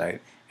membership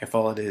site if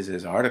all it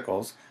is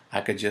articles?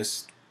 I could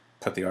just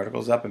put the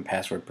articles up and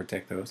password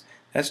protect those.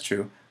 That's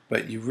true,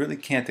 but you really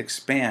can't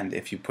expand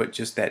if you put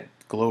just that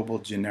global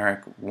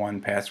generic one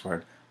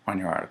password on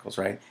your articles,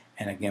 right?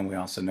 And again, we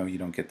also know you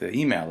don't get the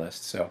email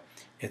list, so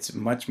it's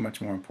much,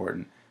 much more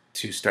important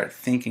to start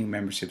thinking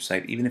membership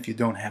site, even if you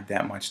don't have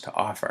that much to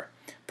offer.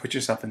 Put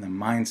yourself in the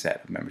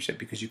mindset of membership,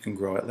 because you can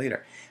grow it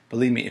later.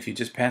 Believe me, if you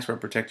just password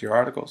protect your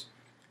articles,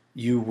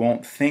 you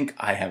won't think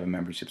I have a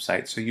membership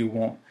site, so you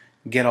won't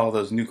get all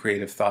those new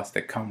creative thoughts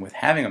that come with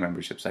having a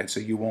membership site, so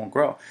you won't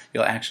grow.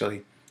 You'll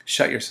actually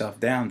shut yourself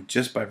down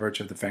just by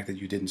virtue of the fact that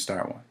you didn't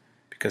start one.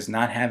 Because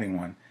not having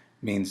one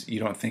means you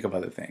don't think of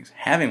other things.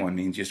 Having one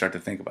means you start to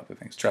think about other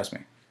things. Trust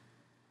me.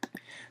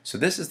 So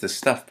this is the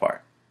stuff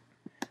part.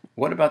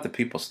 What about the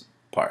people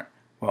part?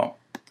 Well,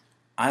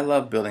 I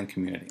love building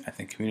community. I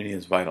think community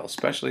is vital,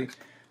 especially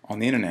on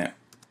the internet.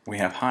 We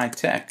have high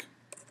tech,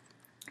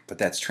 but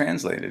that's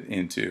translated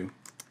into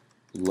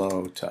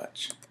low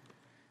touch.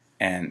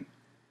 And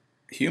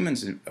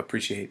humans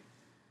appreciate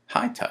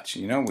high touch.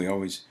 You know, we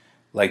always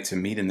like to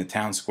meet in the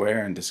town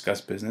square and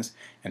discuss business.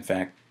 In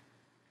fact,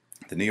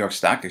 the New York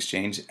Stock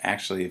Exchange,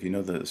 actually, if you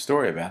know the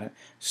story about it,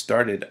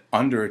 started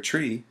under a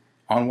tree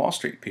on Wall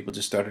Street. People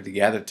just started to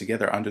gather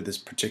together under this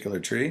particular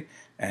tree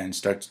and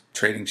start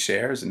trading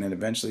shares. And then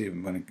eventually,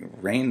 when it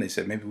rained, they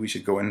said maybe we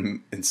should go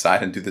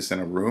inside and do this in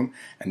a room.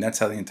 And that's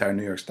how the entire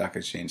New York Stock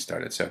Exchange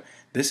started. So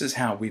this is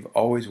how we've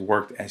always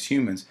worked as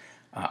humans,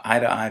 eye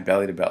to eye,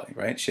 belly to belly,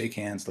 right? Shake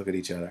hands, look at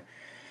each other.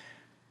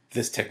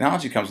 This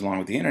technology comes along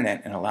with the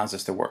internet and allows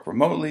us to work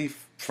remotely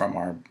from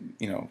our,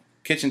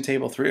 kitchen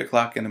table, 3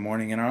 o'clock in the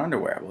morning in our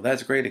underwear. Well,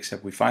 that's great,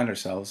 except we find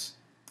ourselves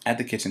at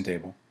the kitchen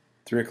table,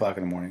 3 o'clock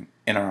in the morning,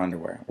 in our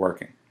underwear,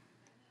 working.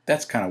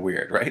 That's kind of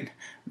weird, right?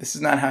 This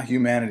is not how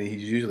humanity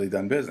has usually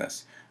done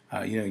business.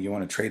 You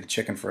want to trade a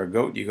chicken for a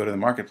goat, you go to the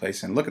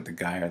marketplace and look at the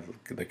guy or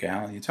the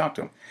gal and you talk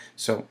to him.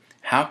 So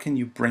how can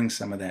you bring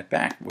some of that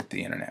back with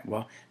the internet?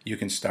 Well, you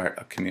can start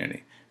a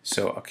community.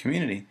 So a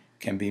community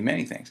can be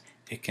many things.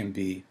 It can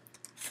be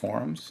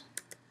forums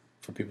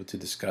for people to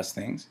discuss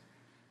things.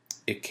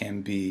 It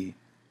can be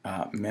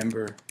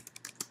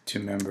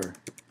member-to-member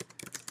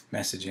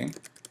messaging.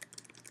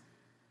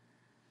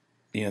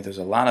 There's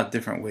a lot of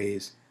different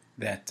ways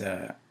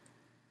that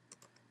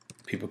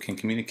people can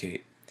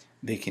communicate.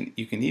 You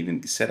can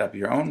even set up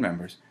your own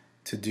members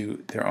to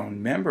do their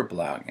own member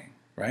blogging,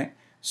 right?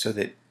 So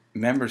that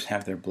members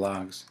have their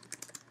blogs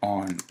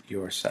on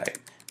your site.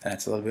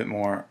 That's a little bit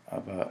more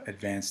of an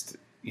advanced,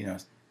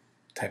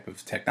 type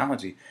of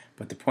technology.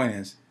 But the point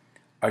is,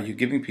 are you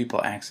giving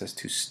people access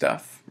to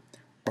stuff,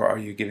 or are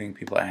you giving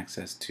people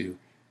access to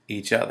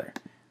each other?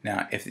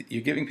 Now, if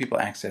you're giving people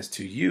access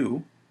to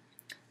you,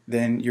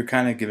 then you're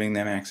kind of giving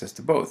them access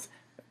to both,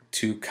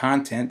 to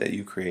content that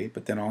you create,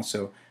 but then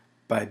also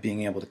by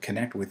being able to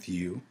connect with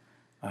you,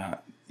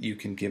 you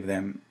can give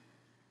them,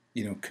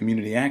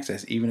 community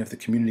access, even if the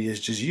community is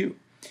just you.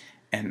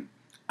 And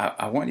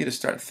I want you to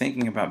start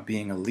thinking about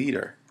being a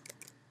leader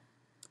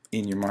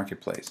in your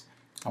marketplace.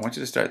 I want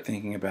you to start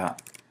thinking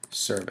about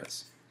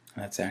service.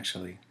 And that's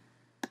actually,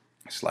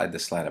 slide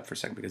this slide up for a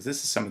second, because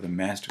this is some of the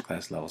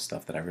masterclass level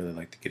stuff that I really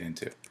like to get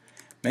into.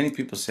 Many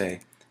people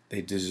say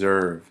they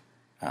deserve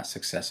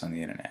success on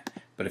the internet.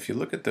 But if you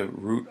look at the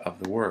root of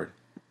the word,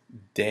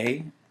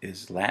 de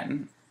is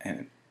Latin,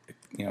 and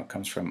it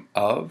comes from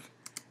of,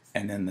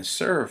 and then the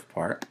serve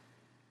part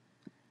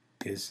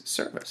is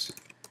service.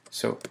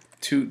 So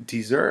to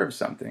deserve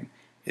something,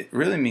 it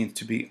really means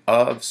to be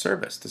of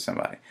service to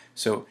somebody.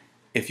 So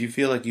if you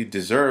feel like you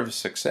deserve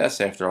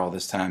success after all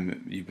this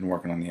time you've been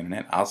working on the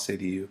internet, I'll say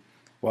to you,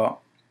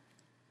 well,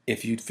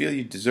 if you feel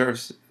you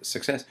deserve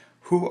success,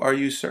 who are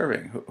you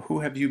serving?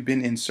 Who have you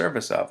been in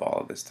service of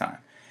all of this time?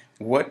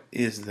 What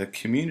is the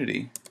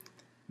community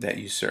that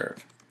you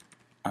serve?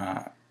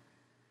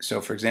 So,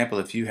 for example,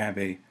 if you have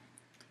an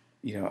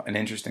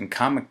interest in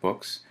comic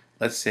books,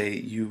 let's say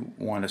you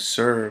want to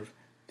serve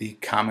the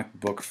comic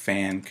book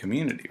fan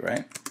community,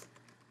 right?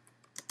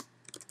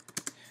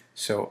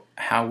 So,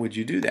 how would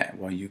you do that?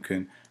 Well, you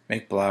can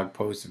make blog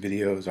posts,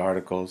 videos,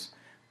 articles,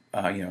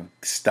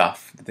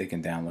 stuff that they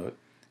can download.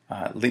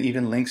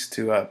 Even links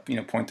to,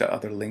 point to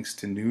other links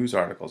to news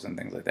articles and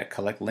things like that.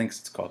 Collect links.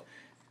 It's called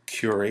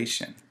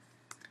curation,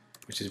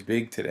 which is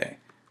big today.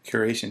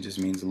 Curation just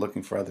means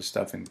looking for other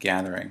stuff and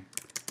gathering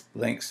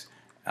links.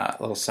 A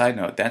little side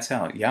note, that's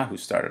how Yahoo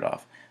started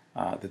off.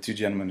 The two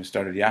gentlemen who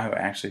started Yahoo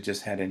actually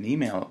just had an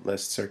email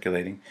list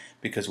circulating,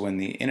 because when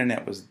the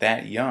internet was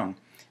that young,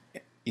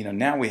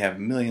 now we have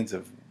millions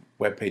of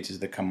web pages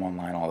that come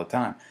online all the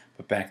time.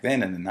 But back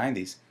then in the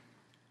 90s,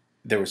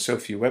 there were so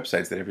few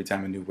websites that every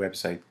time a new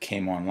website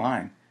came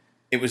online,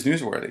 it was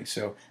newsworthy.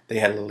 So they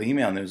had a little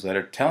email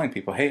newsletter telling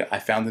people, hey, I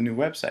found a new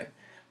website.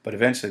 But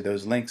eventually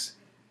those links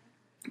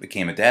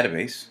became a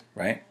database,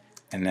 right?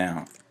 And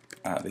now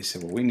they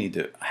said, well, we need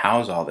to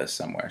house all this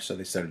somewhere. So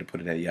they started to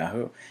put it at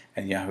Yahoo.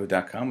 And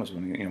Yahoo.com was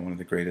one of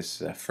the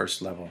greatest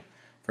first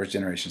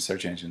generation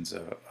search engines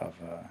of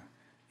a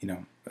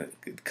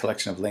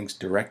collection of links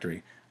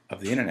directory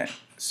of the internet.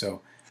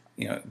 So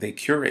they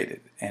curated,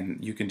 and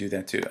you can do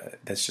that too.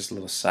 That's just a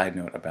little side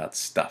note about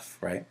stuff,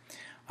 right?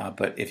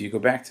 But if you go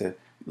back to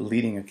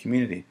leading a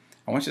community,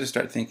 I want you to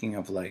start thinking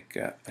of like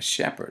a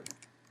shepherd.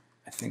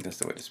 I think that's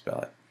the way to spell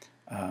it,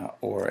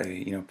 or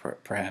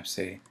perhaps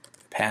a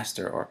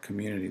pastor or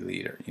community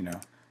leader,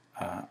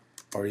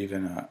 or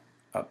even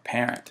a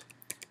parent.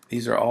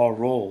 These are all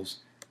roles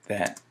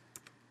that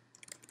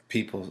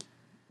people,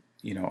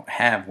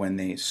 have when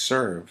they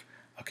serve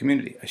a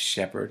community. A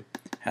shepherd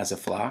has a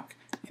flock.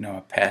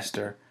 A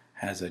pastor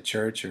has a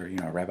church, or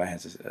a rabbi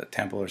has a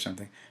temple or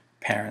something.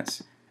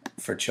 Parents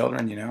for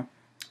children.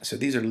 So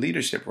these are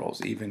leadership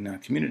roles, even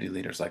community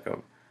leaders, like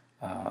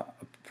a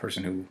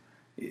person who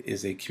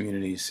is a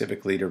community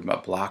civic leader, a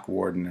block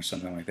warden or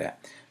something like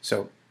that.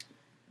 So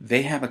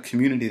they have a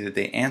community that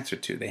they answer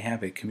to. They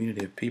have a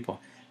community of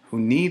people who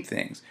need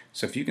things.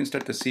 So if you can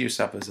start to see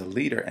yourself as a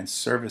leader and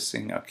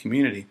servicing a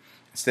community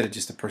instead of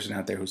just a person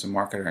out there who's a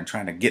marketer and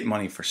trying to get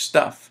money for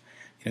stuff,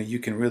 you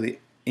can really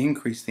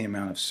increase the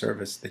amount of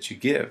service that you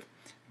give,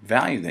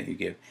 value that you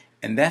give,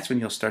 and that's when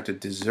you'll start to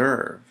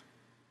deserve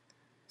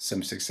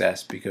some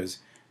success, because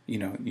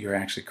you're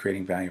actually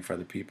creating value for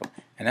other people.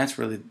 And that's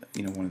really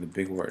one of the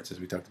big words, as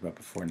we talked about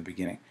before in the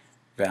beginning,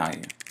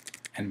 value.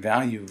 And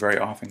value very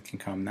often can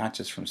come not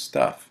just from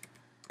stuff,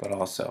 but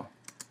also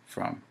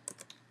from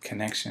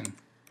connection,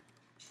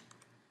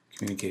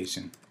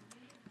 communication,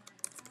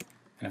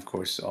 and of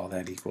course all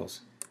that equals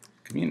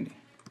community.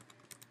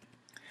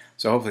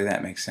 So hopefully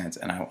that makes sense,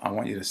 and I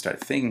want you to start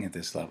thinking at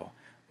this level.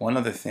 One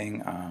other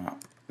thing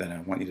that I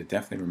want you to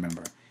definitely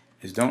remember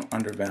is don't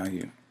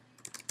undervalue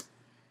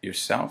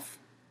yourself,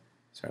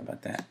 sorry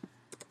about that,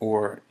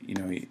 or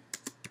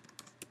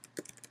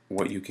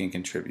what you can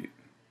contribute.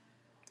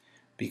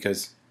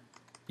 Because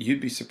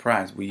you'd be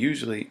surprised, we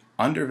usually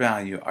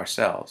undervalue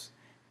ourselves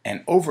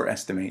and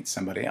overestimate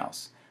somebody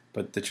else.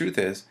 But the truth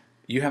is,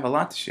 you have a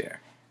lot to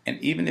share. And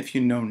even if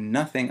you know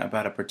nothing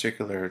about a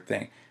particular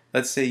thing,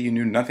 let's say you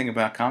knew nothing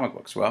about comic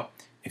books. Well,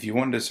 if you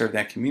wanted to serve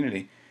that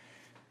community,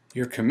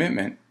 your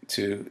commitment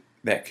to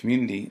that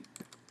community,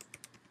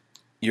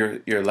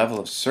 your level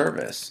of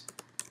service,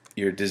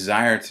 your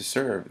desire to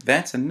serve,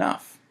 that's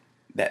enough.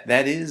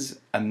 That is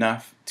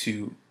enough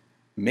to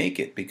make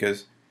it,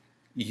 because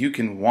you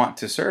can want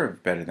to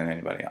serve better than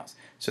anybody else.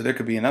 So there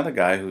could be another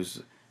guy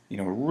who's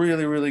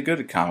really, really good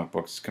at comic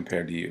books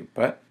compared to you,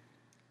 but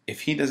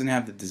if he doesn't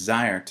have the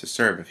desire to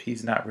serve, if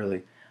he's not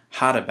really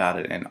hot about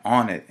it and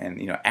on it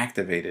and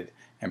activated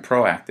and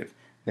proactive,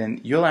 then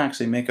you'll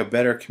actually make a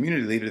better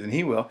community leader than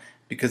he will,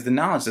 because the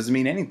knowledge doesn't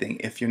mean anything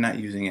if you're not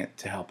using it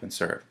to help and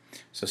serve.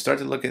 So start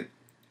to look at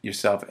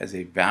yourself as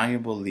a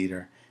valuable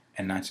leader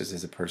and not just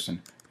as a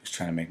person who's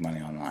trying to make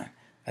money online.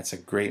 That's a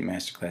great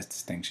masterclass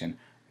distinction,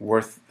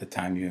 worth the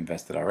time you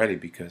invested already,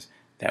 because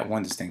that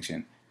one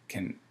distinction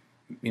can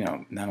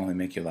not only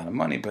make you a lot of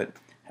money, but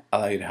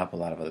allow you to help a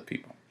lot of other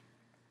people.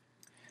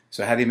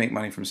 So how do you make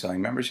money from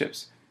selling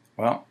memberships?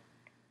 Well,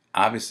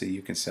 obviously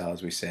you can sell,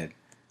 as we said,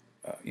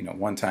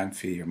 one-time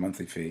fee or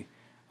monthly fee,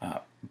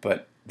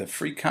 but the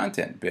free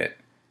content bit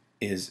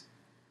is,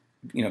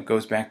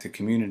 goes back to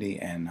community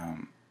and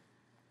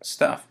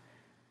stuff,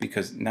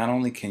 because not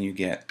only can you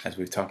get, as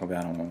we've talked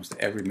about on almost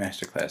every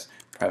masterclass,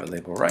 private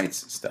label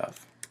rights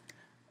stuff,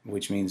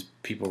 which means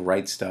people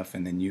write stuff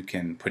and then you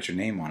can put your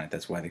name on it.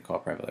 That's why they call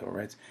it private label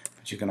rights.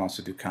 But you can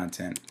also do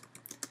content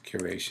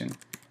curation.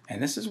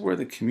 And this is where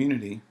the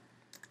community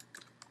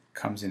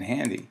comes in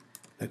handy.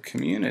 The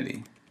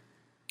community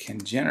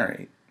can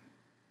generate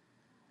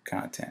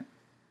content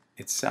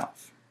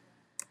itself.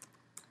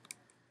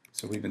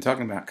 So we've been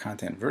talking about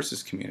content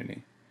versus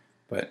community,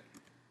 but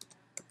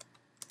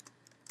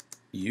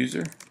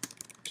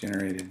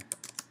user-generated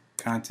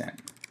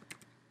content,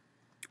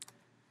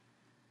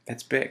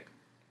 that's big.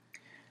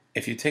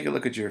 If you take a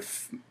look at your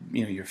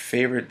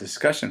favorite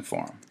discussion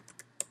forum,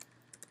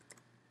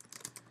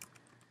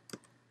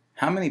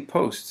 how many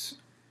posts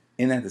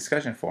in that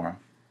discussion forum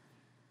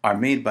are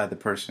made by the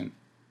person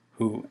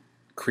who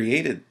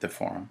created the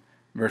forum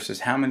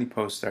versus how many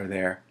posts are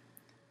there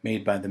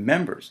made by the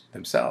members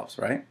themselves,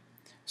 right?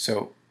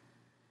 So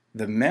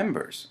the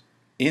members,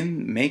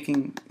 in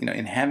making,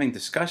 in having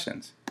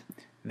discussions,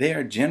 they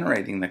are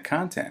generating the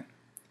content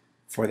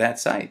for that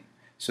site.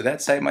 So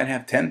that site might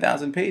have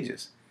 10,000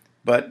 pages,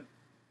 but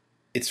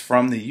it's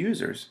from the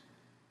users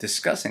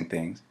discussing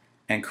things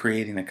and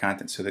creating the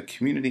content. So the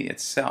community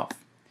itself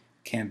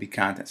can be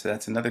content. So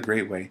that's another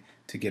great way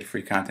to get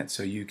free content.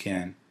 So you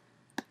can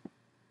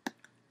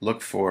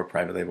look for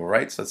private label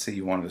rights. Let's say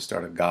you wanted to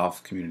start a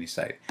golf community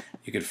site.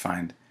 You could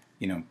find,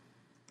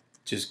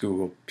 just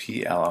Google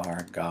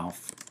PLR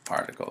golf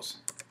articles,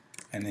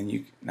 and then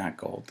you, not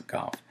gold,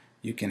 golf.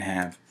 You can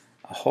have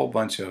a whole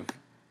bunch of,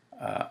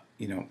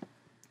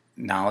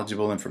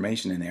 knowledgeable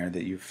information in there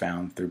that you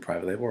found through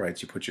private label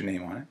rights. You put your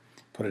name on it,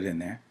 put it in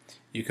there.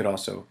 You could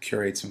also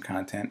curate some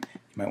content. You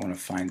might want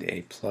to find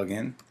a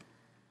plugin,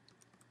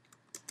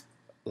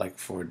 like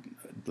for,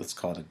 let's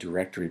call it a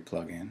directory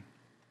plugin,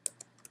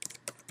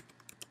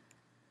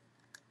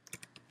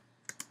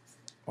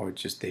 or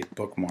just a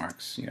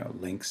bookmarks,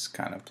 links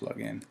kind of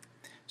plugin,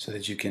 so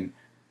that you can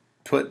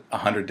put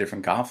 100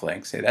 different golf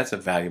links. Say that's a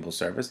valuable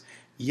service.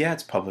 Yeah,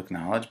 it's public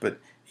knowledge, but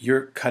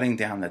you're cutting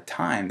down the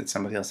time that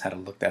somebody else had to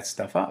look that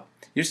stuff up.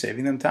 You're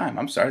saving them time.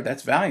 I'm sorry,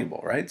 that's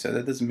valuable, right? So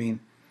that doesn't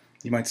mean,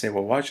 you might say,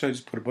 well, why should I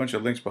just put a bunch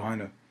of links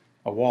behind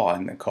a wall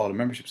and then call it a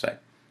membership site?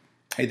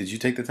 Hey, did you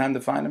take the time to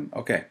find them?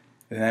 Okay,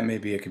 then that may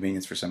be a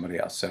convenience for somebody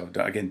else. So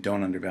again,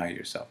 don't undervalue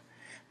yourself.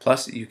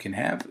 Plus, you can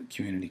have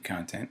community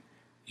content,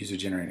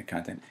 user-generated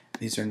content.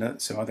 These are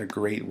some other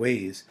great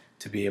ways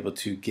to be able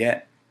to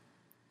get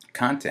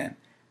content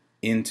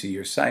into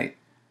your site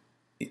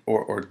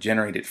or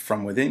generate it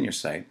from within your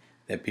site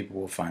that people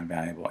will find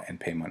valuable and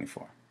pay money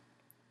for.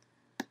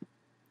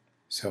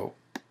 So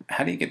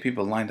how do you get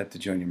people lined up to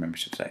join your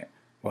membership site?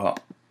 Well,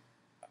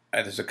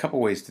 there's a couple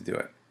ways to do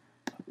it.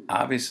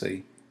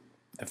 Obviously,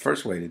 the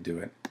first way to do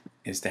it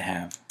is to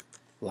have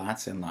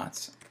lots and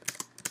lots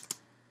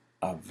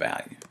of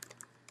value,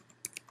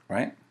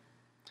 right?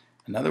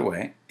 Another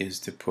way is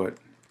to put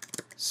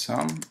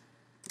some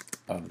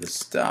of the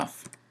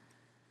stuff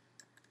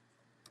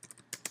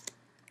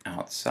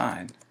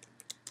outside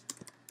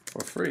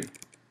for free.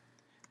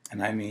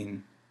 And I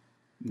mean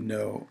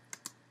no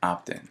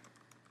opt-in,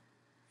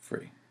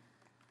 free,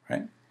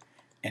 right?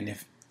 And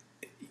if,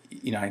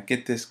 I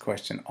get this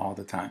question all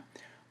the time.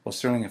 Well,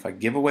 Sterling, if I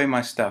give away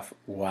my stuff,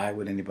 why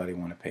would anybody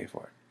want to pay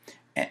for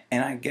it?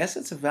 And I guess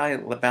it's a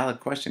valid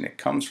question. It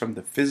comes from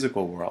the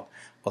physical world.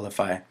 Well, if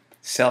I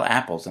sell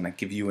apples and I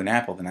give you an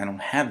apple, then I don't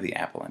have the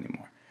apple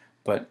anymore.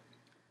 But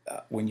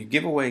when you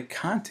give away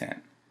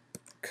content,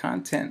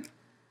 content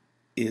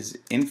is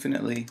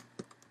infinitely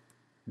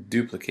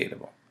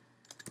duplicatable.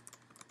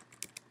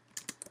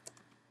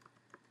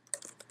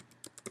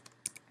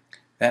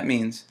 That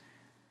means,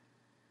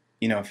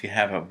 if you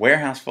have a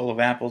warehouse full of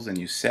apples and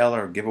you sell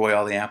or give away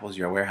all the apples,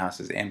 your warehouse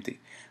is empty.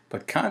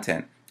 But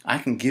content, I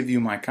can give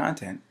you my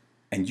content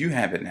and you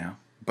have it now,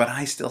 but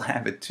I still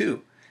have it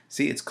too.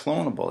 See, it's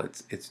clonable,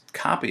 it's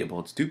copyable,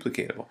 it's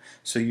duplicatable.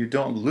 So you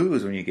don't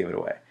lose when you give it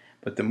away.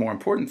 But the more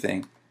important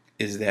thing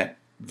is that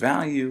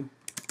value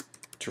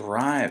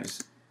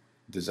drives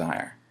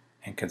desire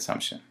and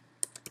consumption.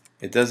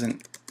 It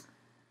doesn't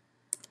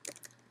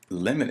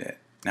limit it.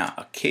 Now,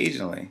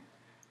 occasionally,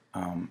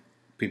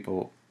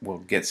 people will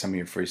get some of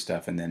your free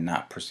stuff and then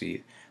not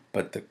proceed.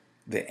 But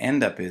the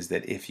end up is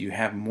that if you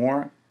have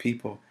more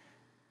people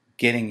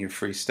getting your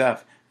free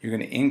stuff, you're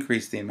going to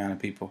increase the amount of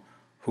people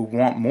who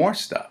want more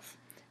stuff.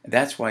 And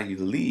that's why you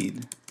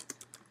lead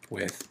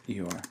with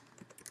your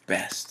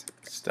best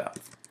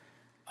stuff.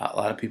 A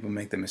lot of people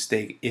make the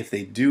mistake, if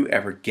they do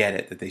ever get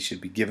it, that they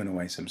should be giving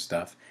away some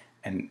stuff,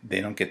 and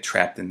they don't get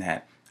trapped in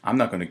that. I'm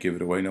not going to give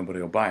it away, nobody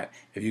will buy it.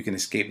 If you can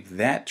escape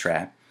that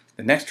trap,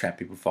 the next trap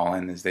people fall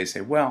in is they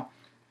say, well,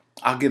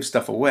 I'll give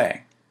stuff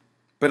away,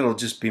 but it'll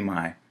just be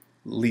my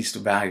least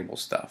valuable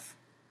stuff.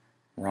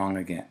 Wrong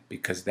again,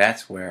 because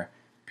that's where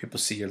people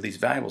see your least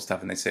valuable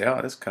stuff and they say,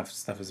 oh, this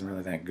stuff isn't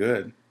really that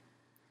good,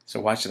 so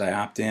why should I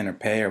opt in or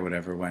pay or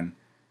whatever, when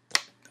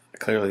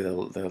clearly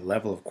the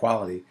level of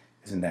quality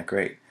isn't that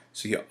great.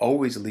 So you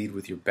always lead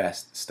with your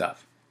best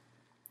stuff.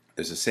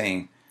 There's a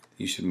saying,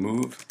 you should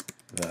move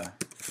the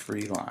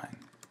free line,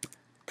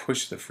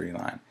 push the free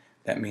line.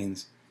 That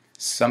means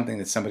something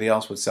that somebody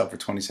else would sell for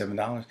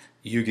 $27,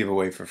 you give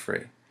away for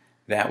free.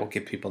 That will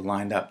get people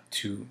lined up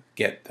to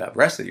get the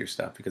rest of your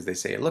stuff, because they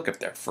say, look, if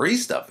their free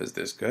stuff is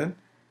this good,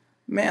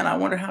 man, I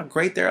wonder how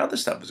great their other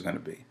stuff is going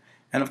to be.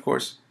 And of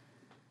course,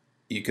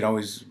 you can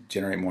always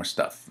generate more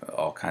stuff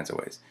all kinds of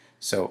ways.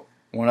 So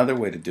one other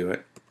way to do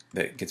it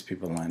that gets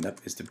people lined up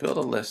is to build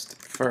a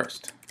list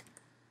first,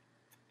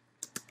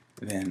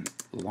 then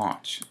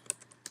launch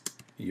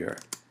your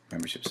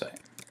membership site.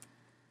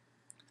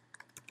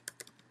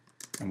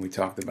 And we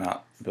talked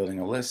about building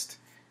a list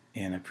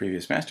in a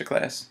previous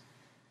masterclass.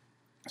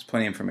 There's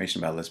plenty of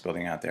information about list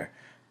building out there,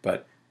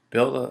 but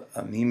build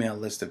an email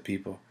list of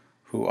people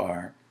who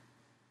are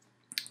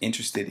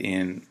interested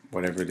in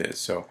whatever it is.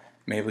 So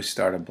maybe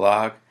start a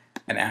blog,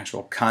 an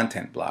actual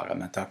content blog. I'm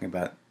not talking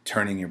about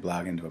turning your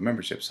blog into a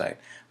membership site.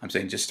 I'm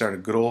saying just start a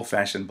good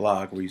old-fashioned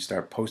blog where you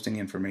start posting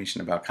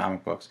information about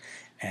comic books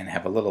and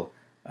have a little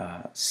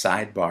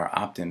sidebar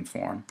opt-in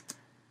form.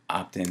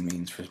 Opt-in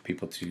means for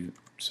people to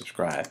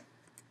subscribe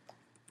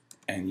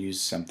and use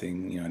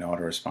something, an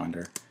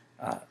autoresponder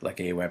like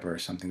Aweber or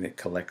something that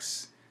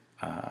collects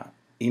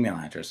email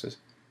addresses.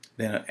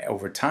 Then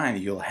over time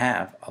you'll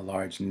have a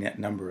large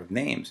number of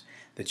names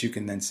that you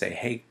can then say,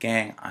 hey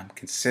gang, I'm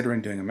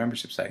considering doing a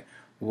membership site.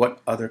 What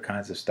other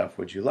kinds of stuff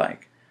would you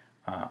like?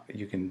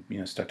 You can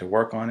start to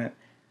work on it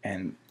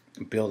and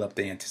build up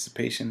the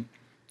anticipation,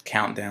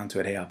 count down to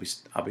it. Hey,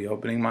 I'll be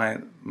opening my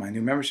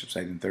new membership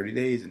site in 30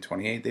 days, in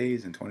 28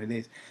 days, in 20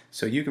 days.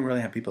 So you can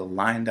really have people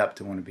lined up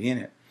to want to be in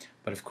it.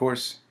 But of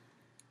course,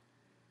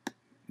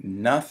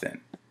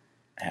 nothing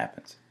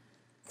happens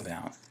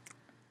without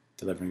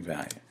delivering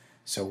value.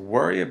 So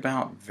worry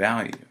about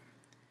value,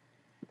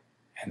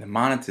 and the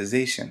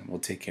monetization will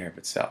take care of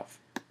itself.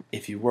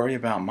 If you worry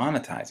about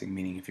monetizing,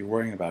 meaning if you're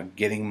worrying about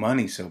getting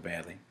money so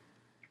badly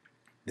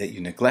that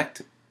you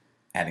neglect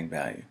adding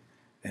value,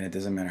 then it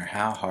doesn't matter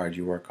how hard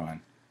you work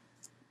on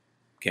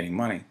getting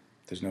money,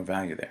 there's no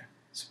value there.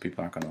 So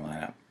people aren't going to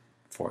line up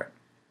for it.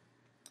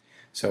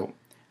 So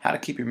how to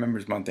keep your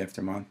members month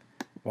after month?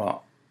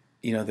 Well,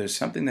 there's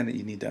something that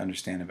you need to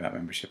understand about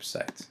membership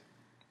sites.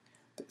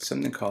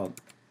 Something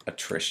called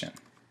attrition.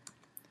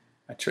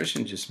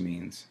 Attrition just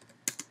means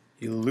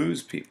you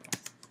lose people.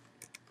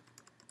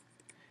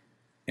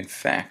 In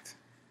fact,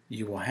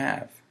 you will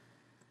have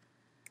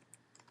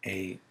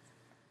a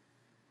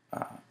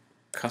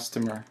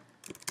customer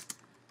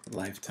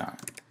lifetime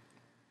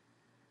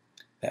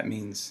that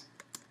means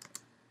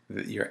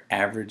that your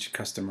average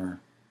customer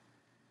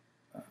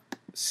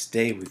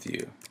stay with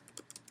you,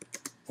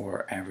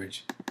 or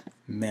average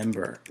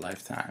member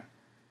lifetime,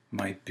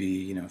 might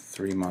be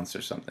 3 months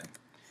or something.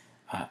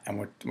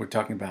 And we're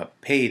talking about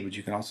paid, but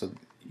you can also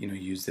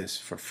use this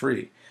for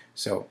free.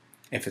 So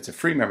if it's a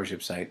free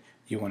membership site,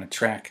 you want to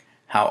track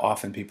how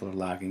often people are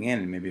logging in,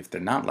 and maybe if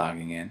they're not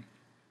logging in,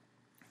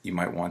 you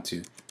might want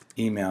to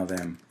email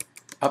them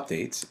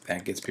updates.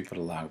 That gets people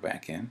to log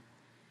back in.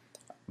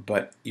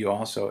 But you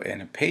also,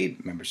 in a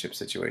paid membership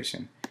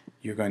situation,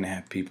 you're going to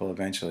have people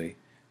eventually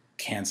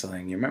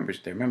canceling their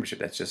membership.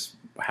 That's just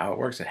how it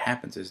works. It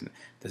happens. It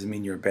doesn't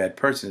mean you're a bad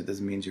person. It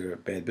doesn't mean you're a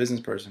bad business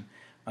person.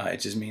 It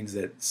just means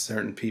that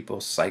certain people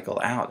cycle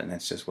out, and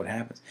that's just what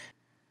happens.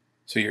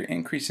 So your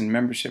increase in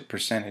membership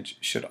percentage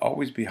should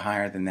always be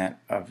higher than that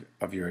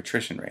of your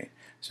attrition rate.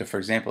 So for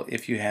example,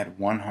 if you had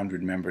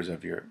 100 members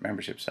of your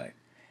membership site,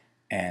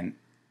 and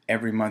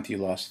every month you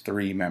lost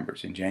 3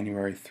 members. In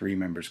January, 3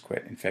 members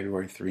quit. In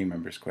February, 3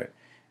 members quit.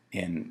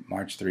 In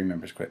March, 3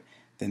 members quit.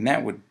 Then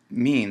that would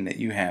mean that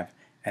you have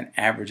an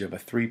average of a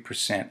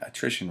 3%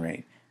 attrition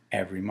rate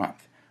every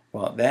month.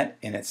 Well, that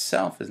in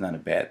itself is not a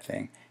bad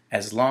thing,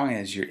 as long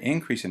as your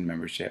increase in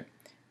membership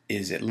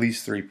is at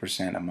least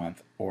 3% a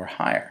month or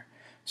higher.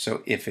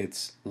 So if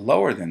it's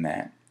lower than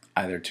that,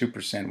 either 2%,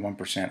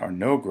 1%, or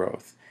no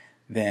growth,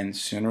 then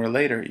sooner or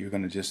later you're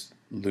going to just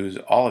lose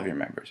all of your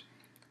members.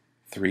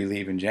 3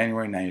 leave in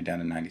January, now you're down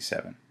to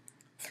 97.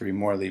 3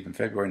 more leave in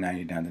February, now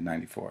you're down to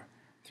 94.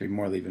 3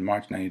 more leave in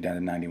March, now you're down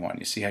to 91.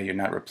 You see how you're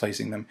not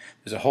replacing them?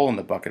 There's a hole in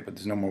the bucket, but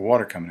there's no more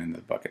water coming into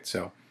the bucket,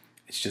 so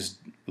it's just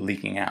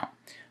leaking out.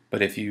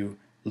 But if you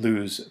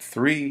lose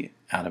 3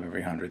 out of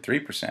every 100,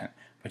 3%,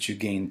 but you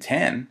gain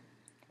 10,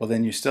 well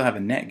then you still have a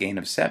net gain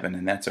of 7,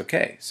 and that's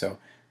okay. So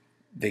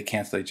they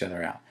cancel each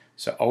other out.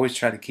 So always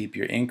try to keep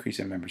your increase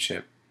in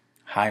membership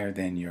higher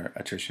than your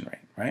attrition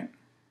rate, right?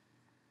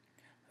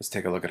 Let's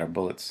take a look at our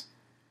bullets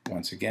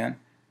once again.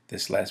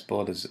 This last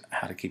bullet is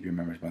how to keep your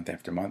members month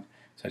after month.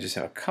 So I just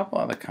have a couple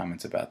other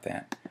comments about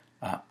that.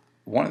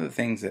 One of the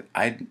things that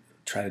I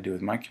try to do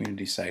with my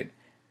community site,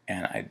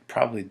 and I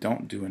probably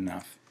don't do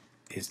enough,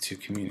 is to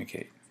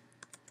communicate.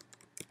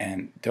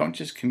 And don't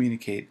just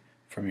communicate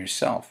from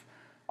yourself.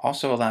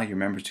 Also allow your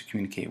members to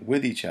communicate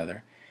with each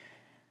other.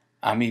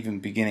 I'm even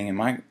beginning in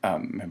my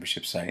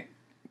membership site,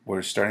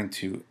 we're starting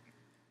to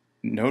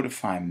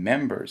notify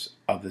members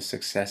of the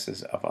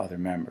successes of other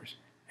members.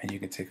 And you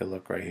can take a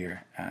look right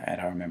here at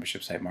our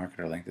membership site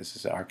marketer link. This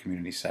is our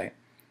community site.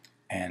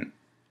 And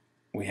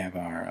we have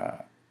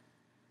our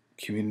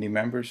community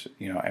members.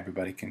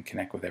 Everybody can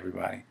connect with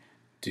everybody,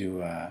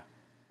 do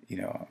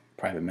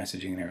private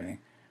messaging and everything.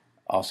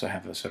 Also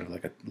have a sort of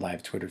like a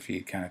live Twitter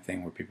feed kind of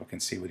thing where people can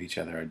see what each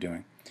other are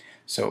doing.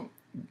 So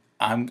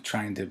I'm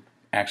trying to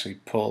actually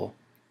pull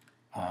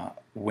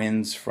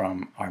wins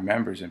from our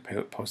members and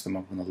post them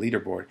up on the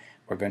leaderboard.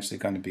 We're eventually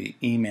going to be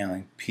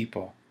emailing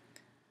people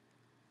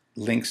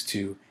links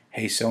to,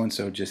 hey,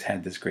 so-and-so just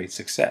had this great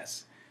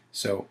success.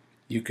 So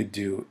you could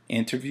do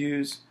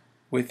interviews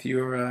with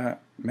your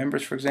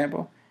members, for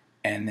example,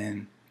 and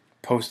then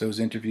post those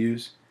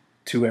interviews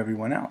to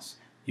everyone else.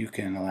 You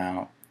can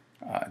allow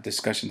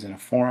discussions in a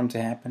forum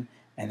to happen,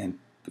 and then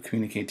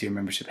communicate to your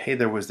membership, hey,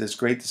 there was this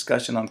great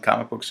discussion on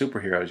comic book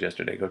superheroes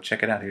yesterday. Go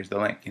check it out. Here's the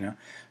link.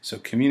 So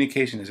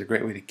communication is a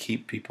great way to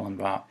keep people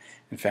involved.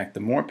 In fact, the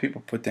more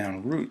people put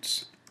down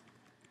roots,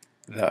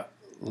 the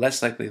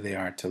less likely they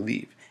are to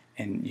leave.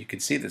 And you can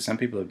see that some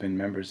people have been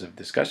members of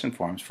discussion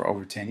forums for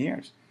over 10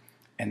 years.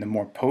 And the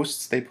more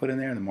posts they put in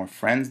there, the more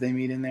friends they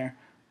meet in there,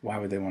 why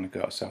would they want to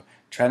go? So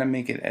try to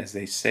make it, as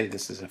they say,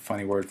 this is a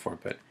funny word for it,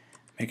 but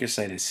make your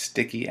site as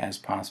sticky as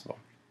possible.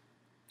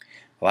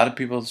 A lot of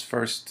people's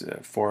first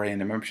foray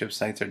into membership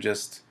sites are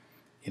just,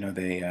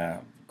 they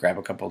grab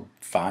a couple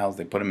files,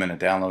 they put them in a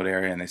download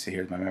area, and they say,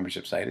 here's my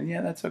membership site. And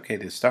yeah, that's okay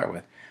to start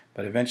with.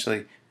 But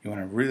eventually, you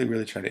want to really,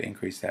 really try to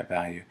increase that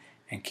value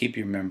and keep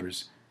your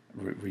members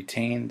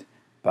retained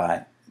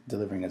by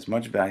delivering as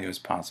much value as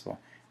possible.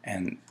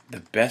 And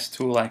the best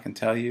tool I can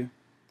tell you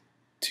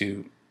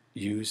to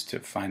use to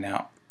find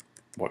out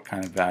what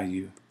kind of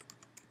value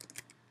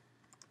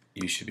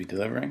you should be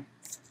delivering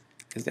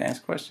is to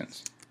ask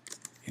questions.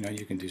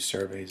 You can do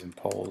surveys and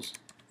polls.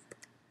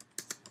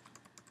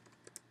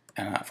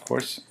 And of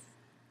course,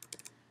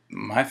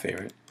 my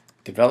favorite,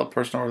 develop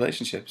personal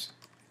relationships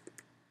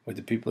with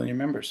the people in your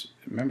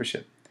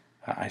membership.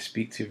 I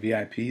speak to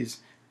VIPs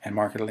and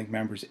Marketer Link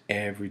members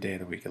every day of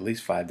the week, at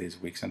least 5 days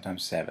a week,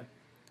 sometimes 7.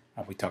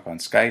 We talk on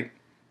Skype,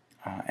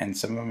 and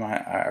some of them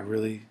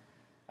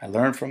I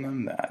learn from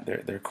them.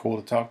 They're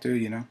cool to talk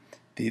to.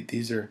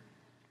 These are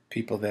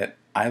people that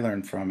I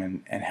learn from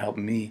and help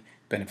me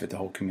benefit the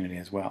whole community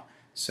as well.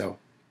 So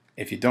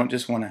if you don't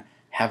just want to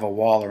have a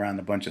wall around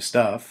a bunch of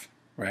stuff,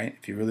 right?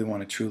 If you really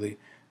want to truly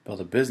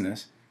build a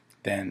business,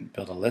 then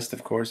build a list,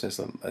 of course, as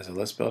a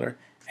list builder,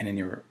 and in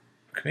your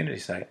community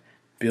site,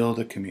 build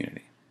a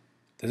community.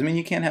 Doesn't mean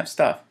you can't have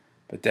stuff,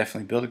 but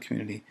definitely build a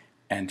community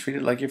and treat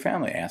it like your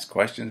family. Ask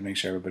questions, make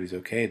sure everybody's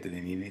okay, do they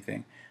need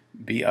anything,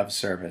 be of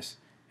service,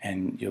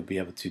 and you'll be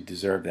able to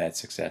deserve that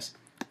success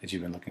that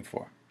you've been looking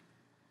for.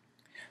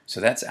 So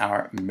that's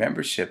our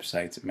membership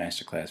sites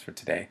masterclass for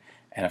today.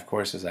 And of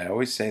course, as I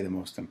always say, the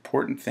most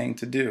important thing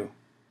to do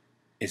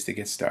is to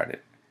get started.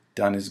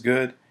 Done is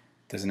good.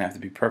 Doesn't have to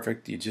be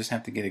perfect. You just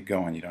have to get it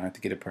going. You don't have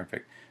to get it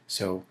perfect.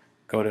 So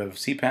go to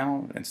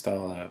cPanel,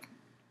 install a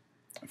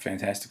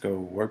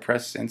Fantastico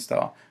WordPress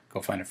install.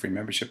 Go find a free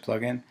membership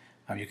plugin.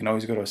 You can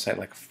always go to a site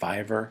like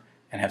Fiverr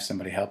and have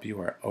somebody help you,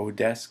 or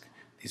Odesk.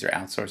 These are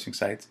outsourcing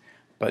sites.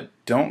 But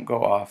don't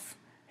go off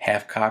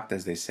half-cocked,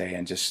 as they say,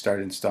 and just start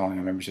installing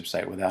a membership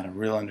site without a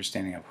real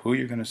understanding of who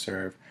you're going to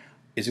serve.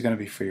 Is it going to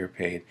be free or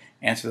paid?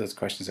 Answer those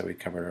questions that we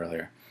covered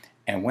earlier.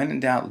 And when in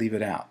doubt, leave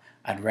it out.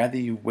 I'd rather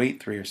you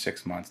wait 3 or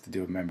 6 months to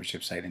do a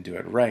membership site and do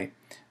it right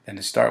than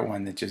to start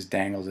one that just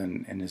dangles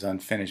and is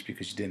unfinished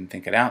because you didn't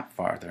think it out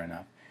far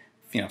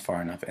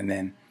enough, and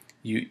then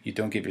you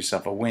don't give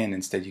yourself a win.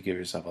 Instead, you give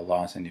yourself a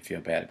loss and you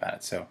feel bad about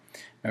it. So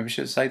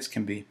membership sites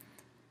can be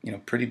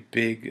pretty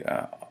big,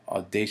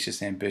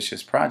 audacious,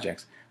 ambitious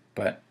projects,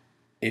 but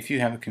if you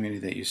have a community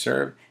that you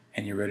serve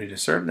and you're ready to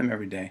serve them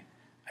every day,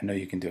 I know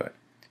you can do it.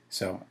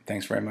 So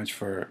thanks very much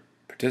for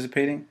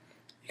participating.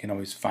 You can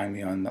always find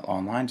me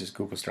online. Just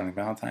Google Sterling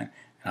Valentine,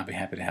 and I'll be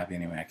happy to help you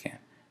any way I can.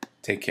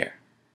 Take care.